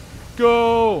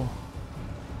 Go!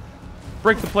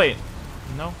 Break the plate.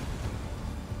 No.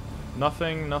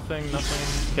 Nothing, nothing,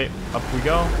 nothing. Okay, up we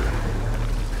go.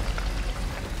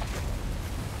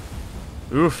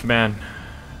 Oof, man.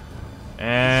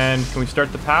 And can we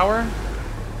start the power?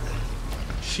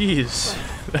 Jeez.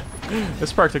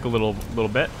 This part took a little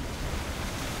bit.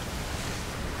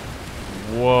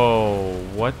 Whoa,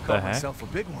 what the Caught heck? myself a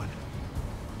big one.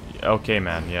 Okay,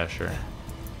 man, yeah, sure.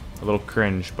 A little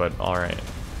cringe, but alright.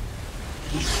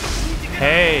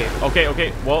 Hey,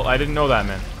 okay, well, I didn't know that,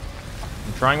 man.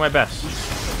 I'm trying my best.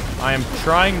 I am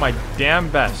trying my damn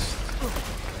best.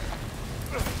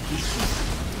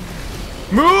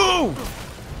 Move!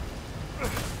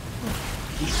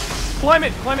 Climb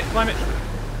it, climb it, climb it.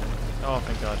 Oh,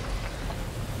 thank God.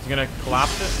 Is he gonna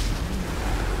collapse it?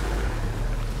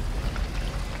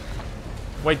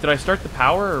 Wait, did I start the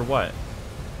power or what?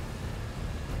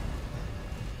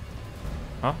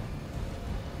 Huh?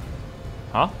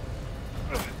 Huh?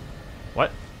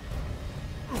 What?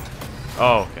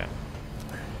 Oh, okay.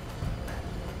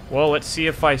 Well, let's see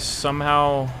if I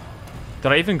somehow...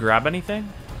 Did I even grab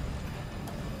anything?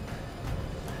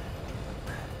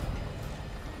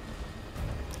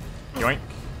 Yoink.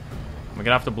 Am I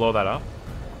gonna have to blow that up?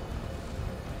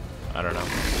 I don't know.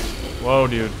 Whoa,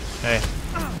 dude. Hey.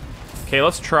 Okay,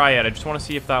 let's try it. I just want to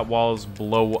see if that wall is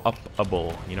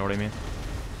blow-upable. You know what I mean?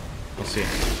 We'll see.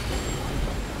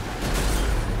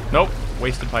 Nope.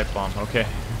 Wasted pipe bomb. Okay.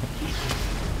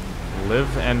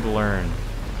 Live and learn.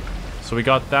 So we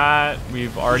got that.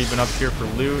 We've already been up here for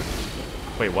loot.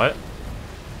 Wait, what?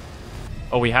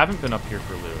 Oh, we haven't been up here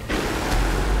for loot.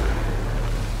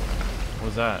 What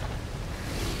was that?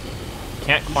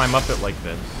 Can't climb up it like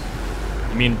this.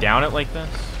 You mean down it like this?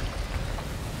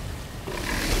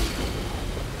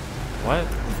 What?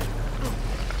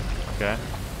 Okay.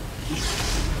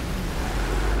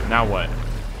 Now what?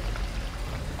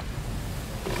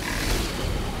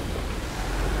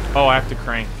 Oh, I have to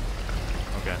crank.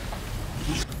 Okay.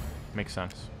 Makes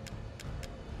sense.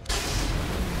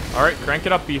 Alright, crank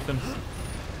it up, Ethan.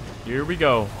 Here we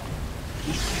go.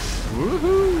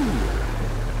 Woohoo!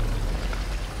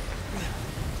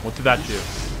 What did that do?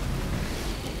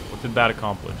 What did that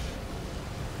accomplish?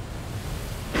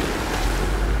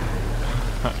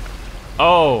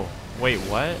 Oh, wait,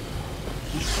 what?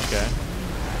 Okay.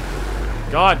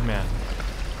 God, man.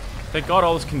 Thank God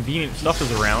all this convenient stuff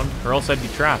is around, or else I'd be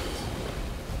trapped.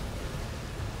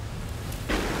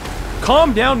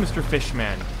 Calm down, Mr.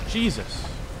 Fishman. Jesus.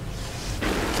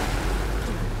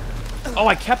 Oh,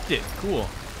 I kept it. Cool.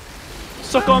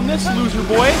 Suck on this, loser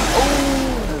boy.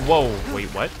 Oh, whoa. Wait,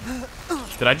 what?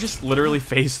 Did I just literally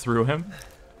phase through him?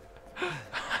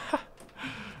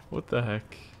 What the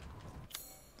heck?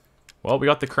 Well, we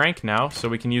got the crank now, so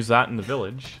we can use that in the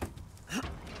village.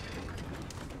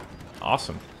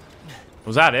 Awesome.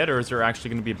 Was that it, or is there actually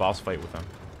going to be a boss fight with him?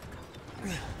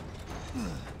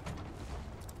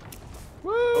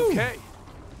 Woo! Okay.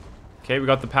 Okay, we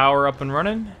got the power up and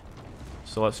running.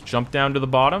 So let's jump down to the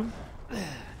bottom.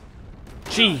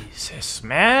 Jesus,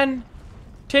 man.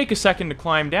 Take a second to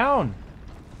climb down.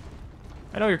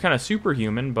 I know you're kind of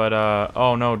superhuman, but,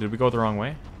 oh no, did we go the wrong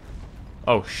way?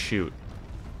 Oh, shoot.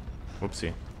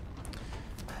 Whoopsie.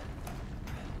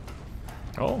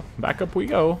 Oh, back up we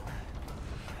go.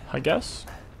 I guess.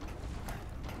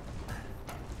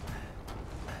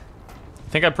 I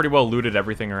think I pretty well looted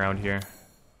everything around here.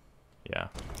 Yeah.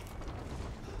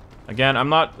 Again, I'm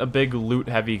not a big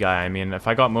loot-heavy guy. I mean, if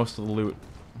I got most of the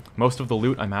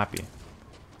loot, I'm happy.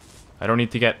 I don't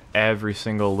need to get every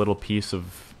single little piece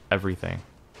of everything.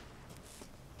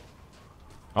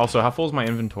 Also, how full is my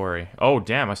inventory? Oh,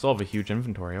 damn, I still have a huge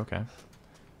inventory. Okay.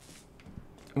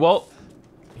 Well,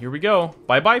 here we go.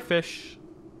 Bye-bye, fish.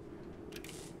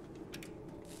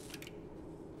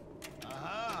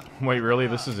 Wait, really?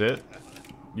 This is it?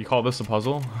 You call this a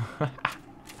puzzle?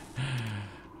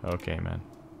 Okay, man.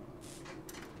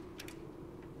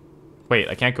 Wait,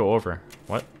 I can't go over.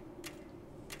 What?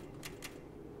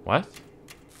 What?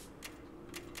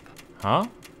 Huh?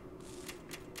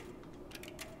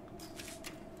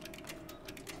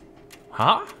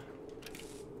 Huh?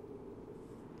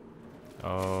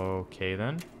 Okay,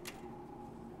 then.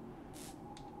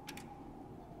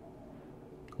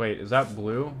 Wait, is that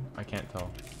blue? I can't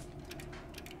tell.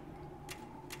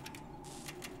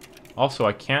 Also,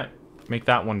 I can't make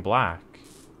that one black.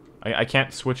 I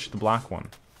can't switch the black one.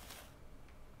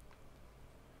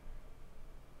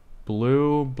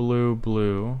 Blue, blue,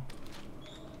 blue.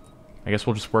 I guess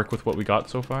we'll just work with what we got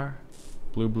so far.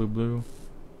 Blue, blue, blue.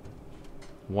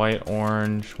 White,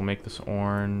 orange. We'll make this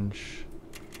orange.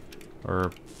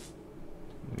 Or...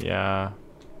 yeah.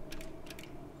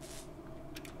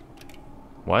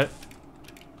 What?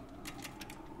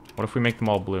 What if we make them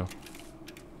all blue?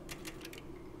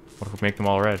 What if we make them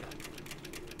all red?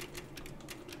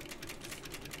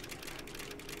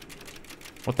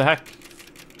 What the heck?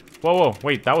 Whoa, whoa,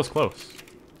 wait, that was close.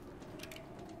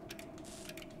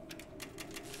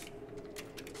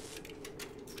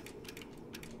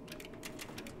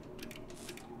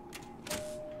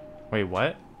 Wait,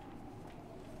 what?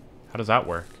 How does that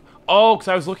work? Oh, because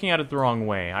I was looking at it the wrong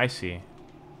way. I see.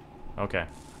 Okay.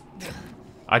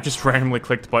 I just randomly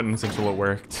clicked buttons until it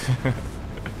worked.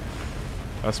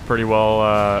 That's pretty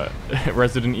well,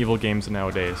 Resident Evil games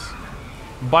nowadays.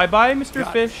 Bye-bye,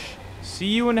 Mr. Fish. See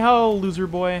you in hell, loser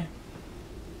boy.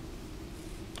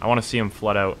 I want to see him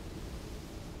flood out.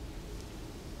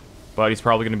 But he's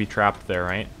probably going to be trapped there,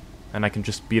 right? And I can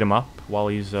just beat him up while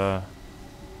he's, Huh,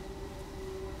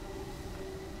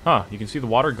 you can see the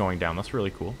water going down. That's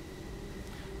really cool.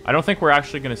 I don't think we're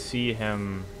actually going to see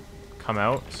him come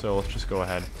out, so let's just go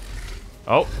ahead.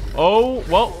 Oh, oh,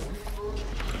 well.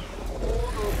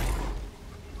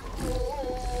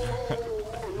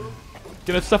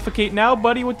 Gonna suffocate now,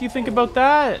 buddy? What do you think about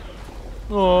that?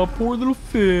 Oh, poor little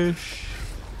fish.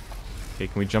 Okay,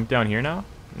 can we jump down here now?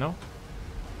 No?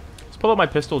 Let's pull out my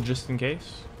pistol just in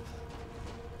case.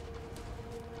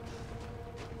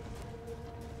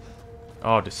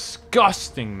 Oh,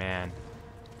 disgusting, man.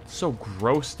 It's so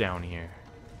gross down here.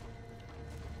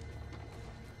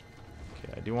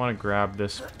 Okay, I do want to grab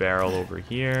this barrel over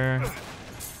here.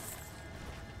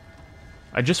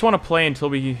 I just want to play until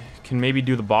we can maybe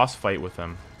do the boss fight with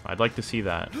him. I'd like to see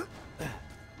that.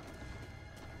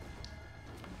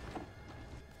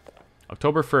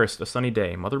 October 1st, a sunny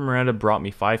day. Mother Miranda brought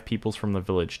me 5 peoples from the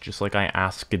village, just like I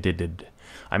asked did.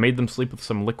 I made them sleep with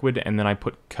some liquid, and then I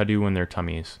put kadu in their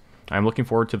tummies. I am looking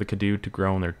forward to the kadu to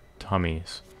grow in their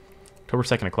tummies. October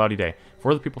 2nd, a cloudy day.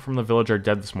 4 of the people from the village are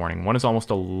dead this morning. One is almost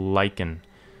a lichen.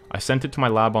 I sent it to my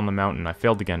lab on the mountain. I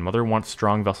failed again. Mother wants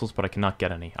strong vessels, but I cannot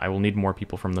get any. I will need more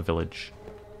people from the village.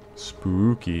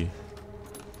 Spooky.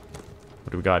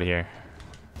 What do we got here?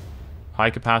 High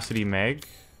capacity mag.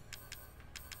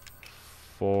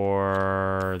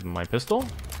 For my pistol?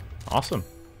 Awesome.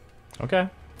 Okay.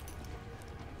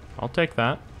 I'll take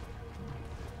that.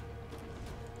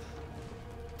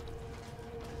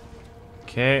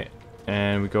 Okay.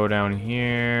 And we go down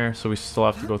here. So we still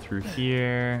have to go through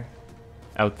here.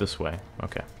 Out this way.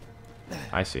 Okay.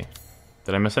 I see.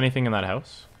 Did I miss anything in that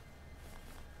house?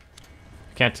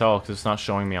 I can't tell because it's not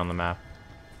showing me on the map.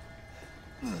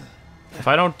 If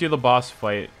I don't do the boss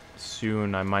fight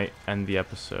soon, I might end the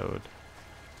episode.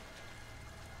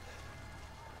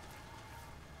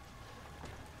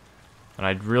 And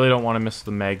I really don't want to miss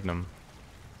the Magnum.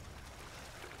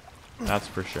 That's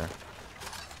for sure.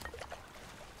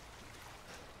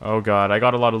 Oh god, I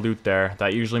got a lot of loot there.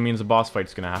 That usually means a boss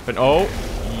fight's gonna happen. Oh,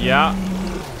 yeah.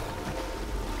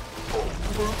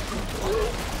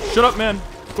 Shut up, man.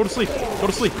 Go to sleep. Go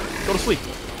to sleep. Go to sleep.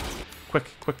 Quick,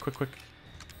 quick, quick, quick.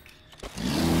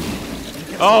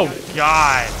 Oh,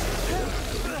 god.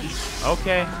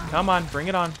 Okay, come on. Bring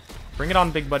it on. Bring it on,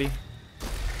 big buddy.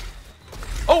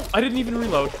 Oh, I didn't even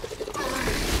reload.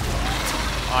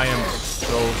 I am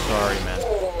so sorry, man.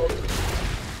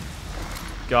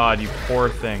 God, you poor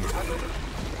thing.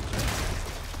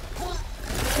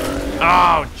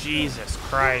 Oh, Jesus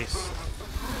Christ.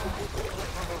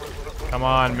 Come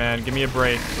on, man. Give me a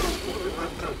break.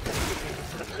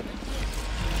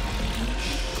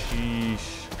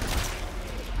 Sheesh.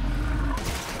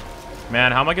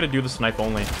 Man, how am I going to do the snipe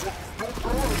only?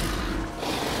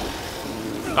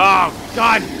 Oh,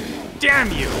 God damn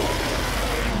you.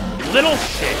 Little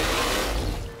shit.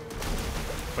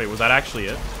 Wait, was that actually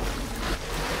it?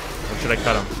 Or should I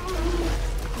cut him?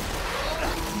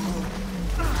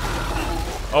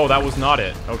 Oh, that was not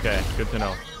it. Okay, good to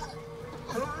know.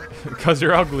 Because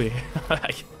you're ugly.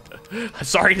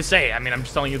 Sorry to say. I mean, I'm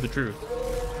just telling you the truth.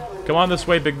 Come on this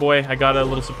way, big boy. I got a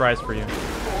little surprise for you.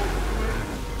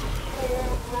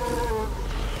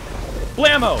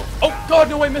 Blammo! Oh, God,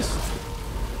 no, I missed.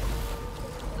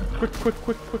 Quick, quick,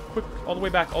 quick, quick, quick. All the way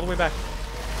back, all the way back.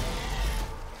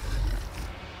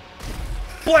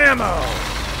 Blammo!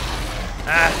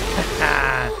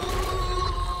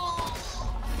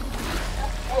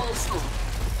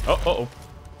 Oh.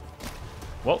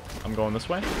 Well, I'm going this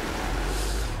way.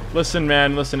 Listen,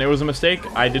 man, listen. It was a mistake.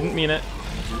 I didn't mean it.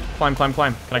 Climb, climb,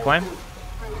 climb. Can I climb?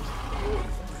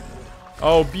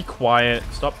 Oh, be quiet.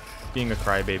 Stop being a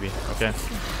crybaby, okay?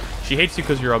 She hates you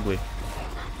because you're ugly.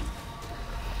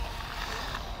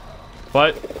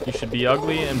 But you should be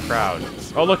ugly and proud.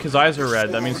 Oh, look, his eyes are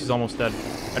red. That means he's almost dead.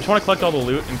 I just want to collect all the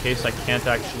loot in case I can't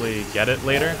actually get it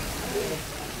later.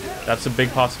 That's a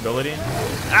big possibility.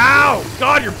 Ow!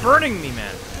 God, you're burning me,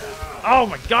 man. Oh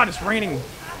my God, it's raining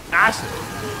acid.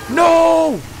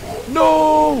 No!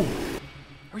 No!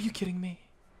 Are you kidding me?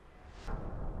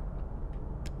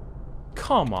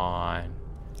 Come on.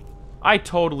 I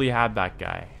totally had that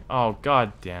guy. Oh,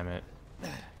 God damn it.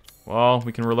 Well,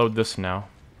 we can reload this now.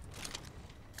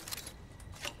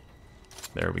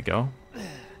 There we go.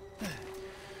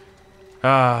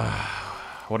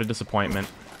 What a disappointment.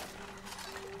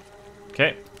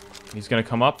 Okay. He's gonna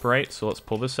come up, right? So let's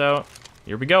pull this out.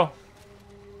 Here we go.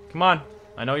 Come on.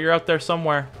 I know you're out there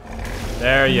somewhere.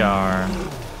 There you are.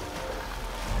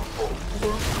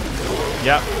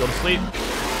 Yeah, go to sleep.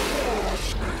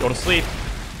 Go to sleep.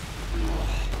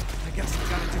 I guess I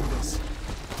gotta do this.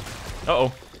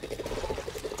 Uh-oh.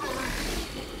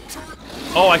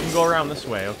 Oh, I can go around this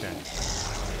way. Okay.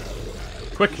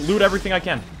 Quick, loot everything I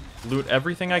can. Loot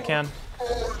everything I can.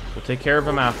 We'll take care of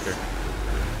him after.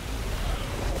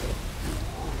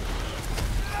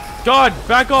 God,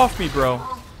 back off me, bro.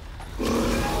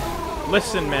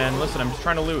 Listen, man. Listen, I'm just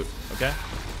trying to loot, okay?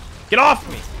 Get off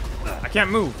me! I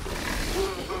can't move.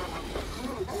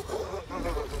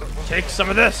 Take some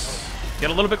of this. Get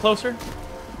a little bit closer.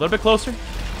 A little bit closer.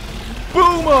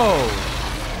 Boom-o!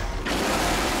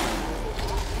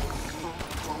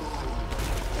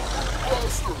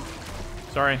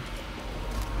 Sorry.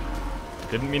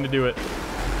 Didn't mean to do it.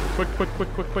 Quick, quick, quick,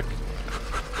 quick, quick.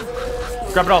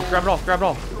 Grab it all, grab it all, grab it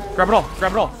all. Grab it all,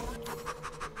 grab it all.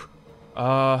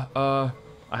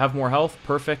 I have more health.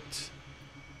 Perfect.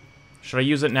 Should I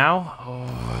use it now?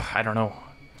 Oh, I don't know.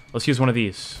 Let's use one of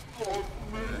these.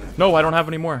 No, I don't have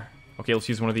any more. Okay, let's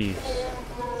use one of these.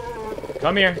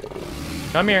 Come here.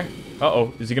 Come here.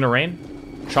 Uh-oh. Is he gonna rain?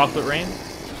 Chocolate rain?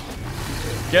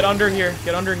 Get under here.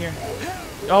 Get under here.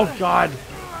 Oh, God.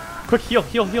 Quick, heal,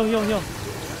 heal, heal, heal, heal.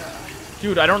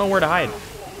 Dude, I don't know where to hide.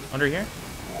 Under here?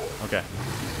 Okay.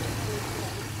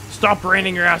 Stop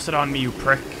raining your acid on me, you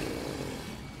prick.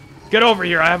 Get over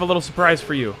here. I have a little surprise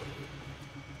for you.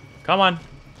 Come on.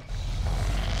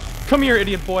 Come here,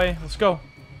 idiot boy. Let's go.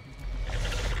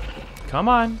 Come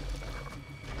on.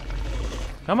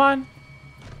 Come on.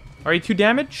 Are you too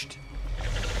damaged?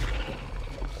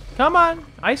 Come on.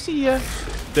 I see ya.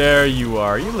 There you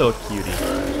are, you little cutie.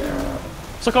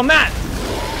 Suck on that.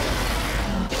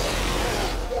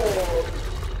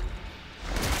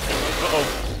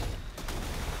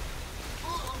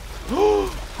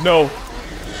 Uh-oh. No.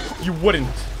 You wouldn't.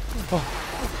 Oh.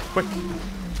 Quick.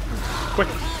 Quick.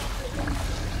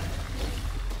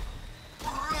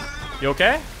 You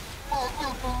okay?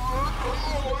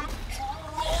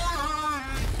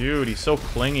 Dude, he's so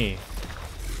clingy.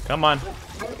 Come on.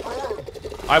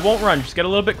 I won't run. Just get a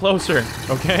little bit closer,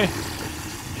 okay?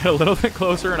 Get a little bit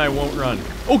closer and I won't run.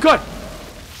 Oh, God!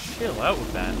 Chill out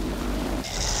with that.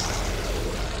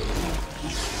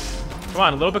 Come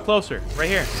on, a little bit closer. Right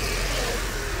here.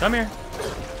 Come here.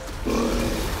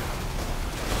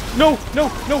 No, no,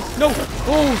 no, no.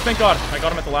 Oh, thank God. I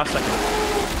got him at the last second.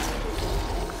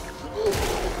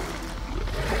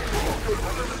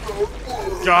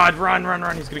 God, run, run,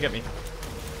 run. He's gonna get me.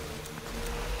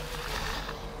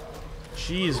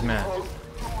 Jeez, man.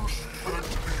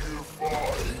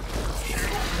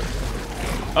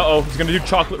 Uh-oh, he's gonna do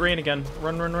chocolate rain again.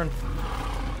 Run, run, run.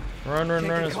 Run, run,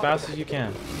 run as fast as you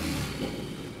can.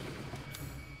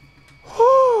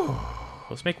 Whew.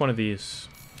 Let's make one of these.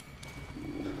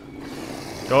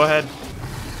 Go ahead.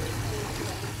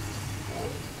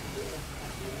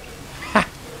 Ha!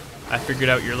 I figured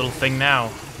out your little thing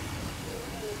now.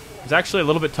 He's actually a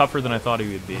little bit tougher than I thought he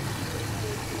would be.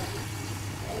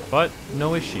 But,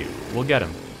 no issue. We'll get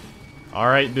him.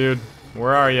 Alright, dude.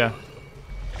 Where are ya?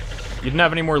 You didn't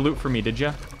have any more loot for me, did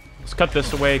ya? Let's cut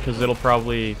this away, because it'll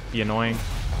probably be annoying.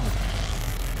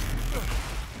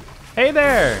 Hey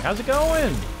there! How's it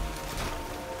going?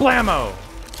 Blammo!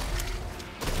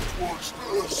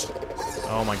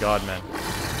 Oh my God, man.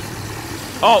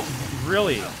 Oh,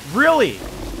 really? Really?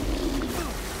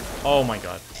 Oh my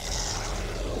God.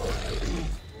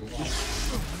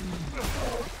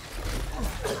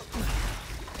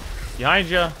 Behind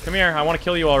you. Come here. I want to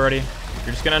kill you already.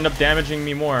 You're just going to end up damaging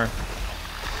me more.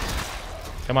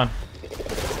 Come on.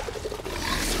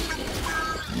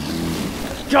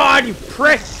 God, you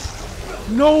prick!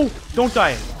 No! Don't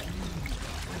die.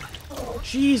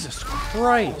 Jesus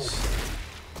Christ.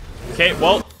 Okay,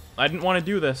 well, I didn't want to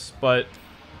do this, but...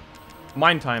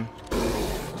 Mine time.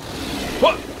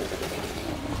 What?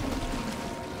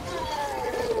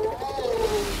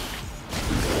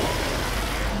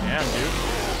 Damn, dude.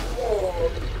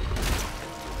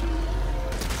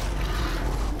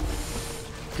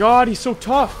 God, he's so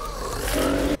tough.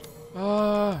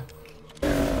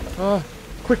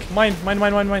 quick, mine.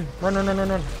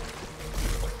 Run.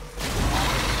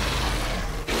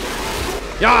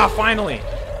 Yeah, finally.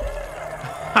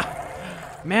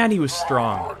 Man, he was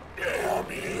strong.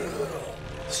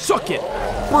 Suck it.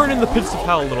 Burn in the pits of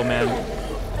hell, little man.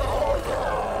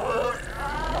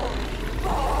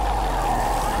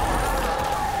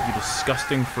 You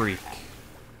disgusting freak.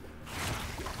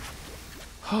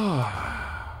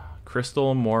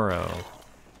 Crystal Moreau.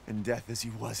 In death as he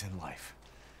was in life.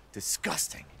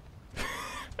 Disgusting.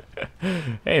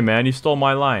 Hey man, you stole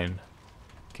my line.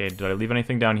 Okay, did I leave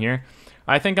anything down here?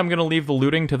 I think I'm gonna leave the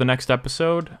looting to the next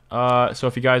episode. So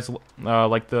if you guys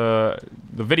like the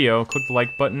video, click the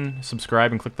like button,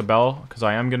 subscribe, and click the bell, because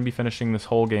I am gonna be finishing this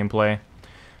whole gameplay.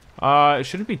 It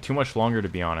shouldn't be too much longer, to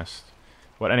be honest.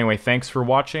 But anyway, thanks for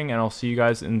watching, and I'll see you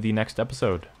guys in the next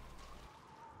episode.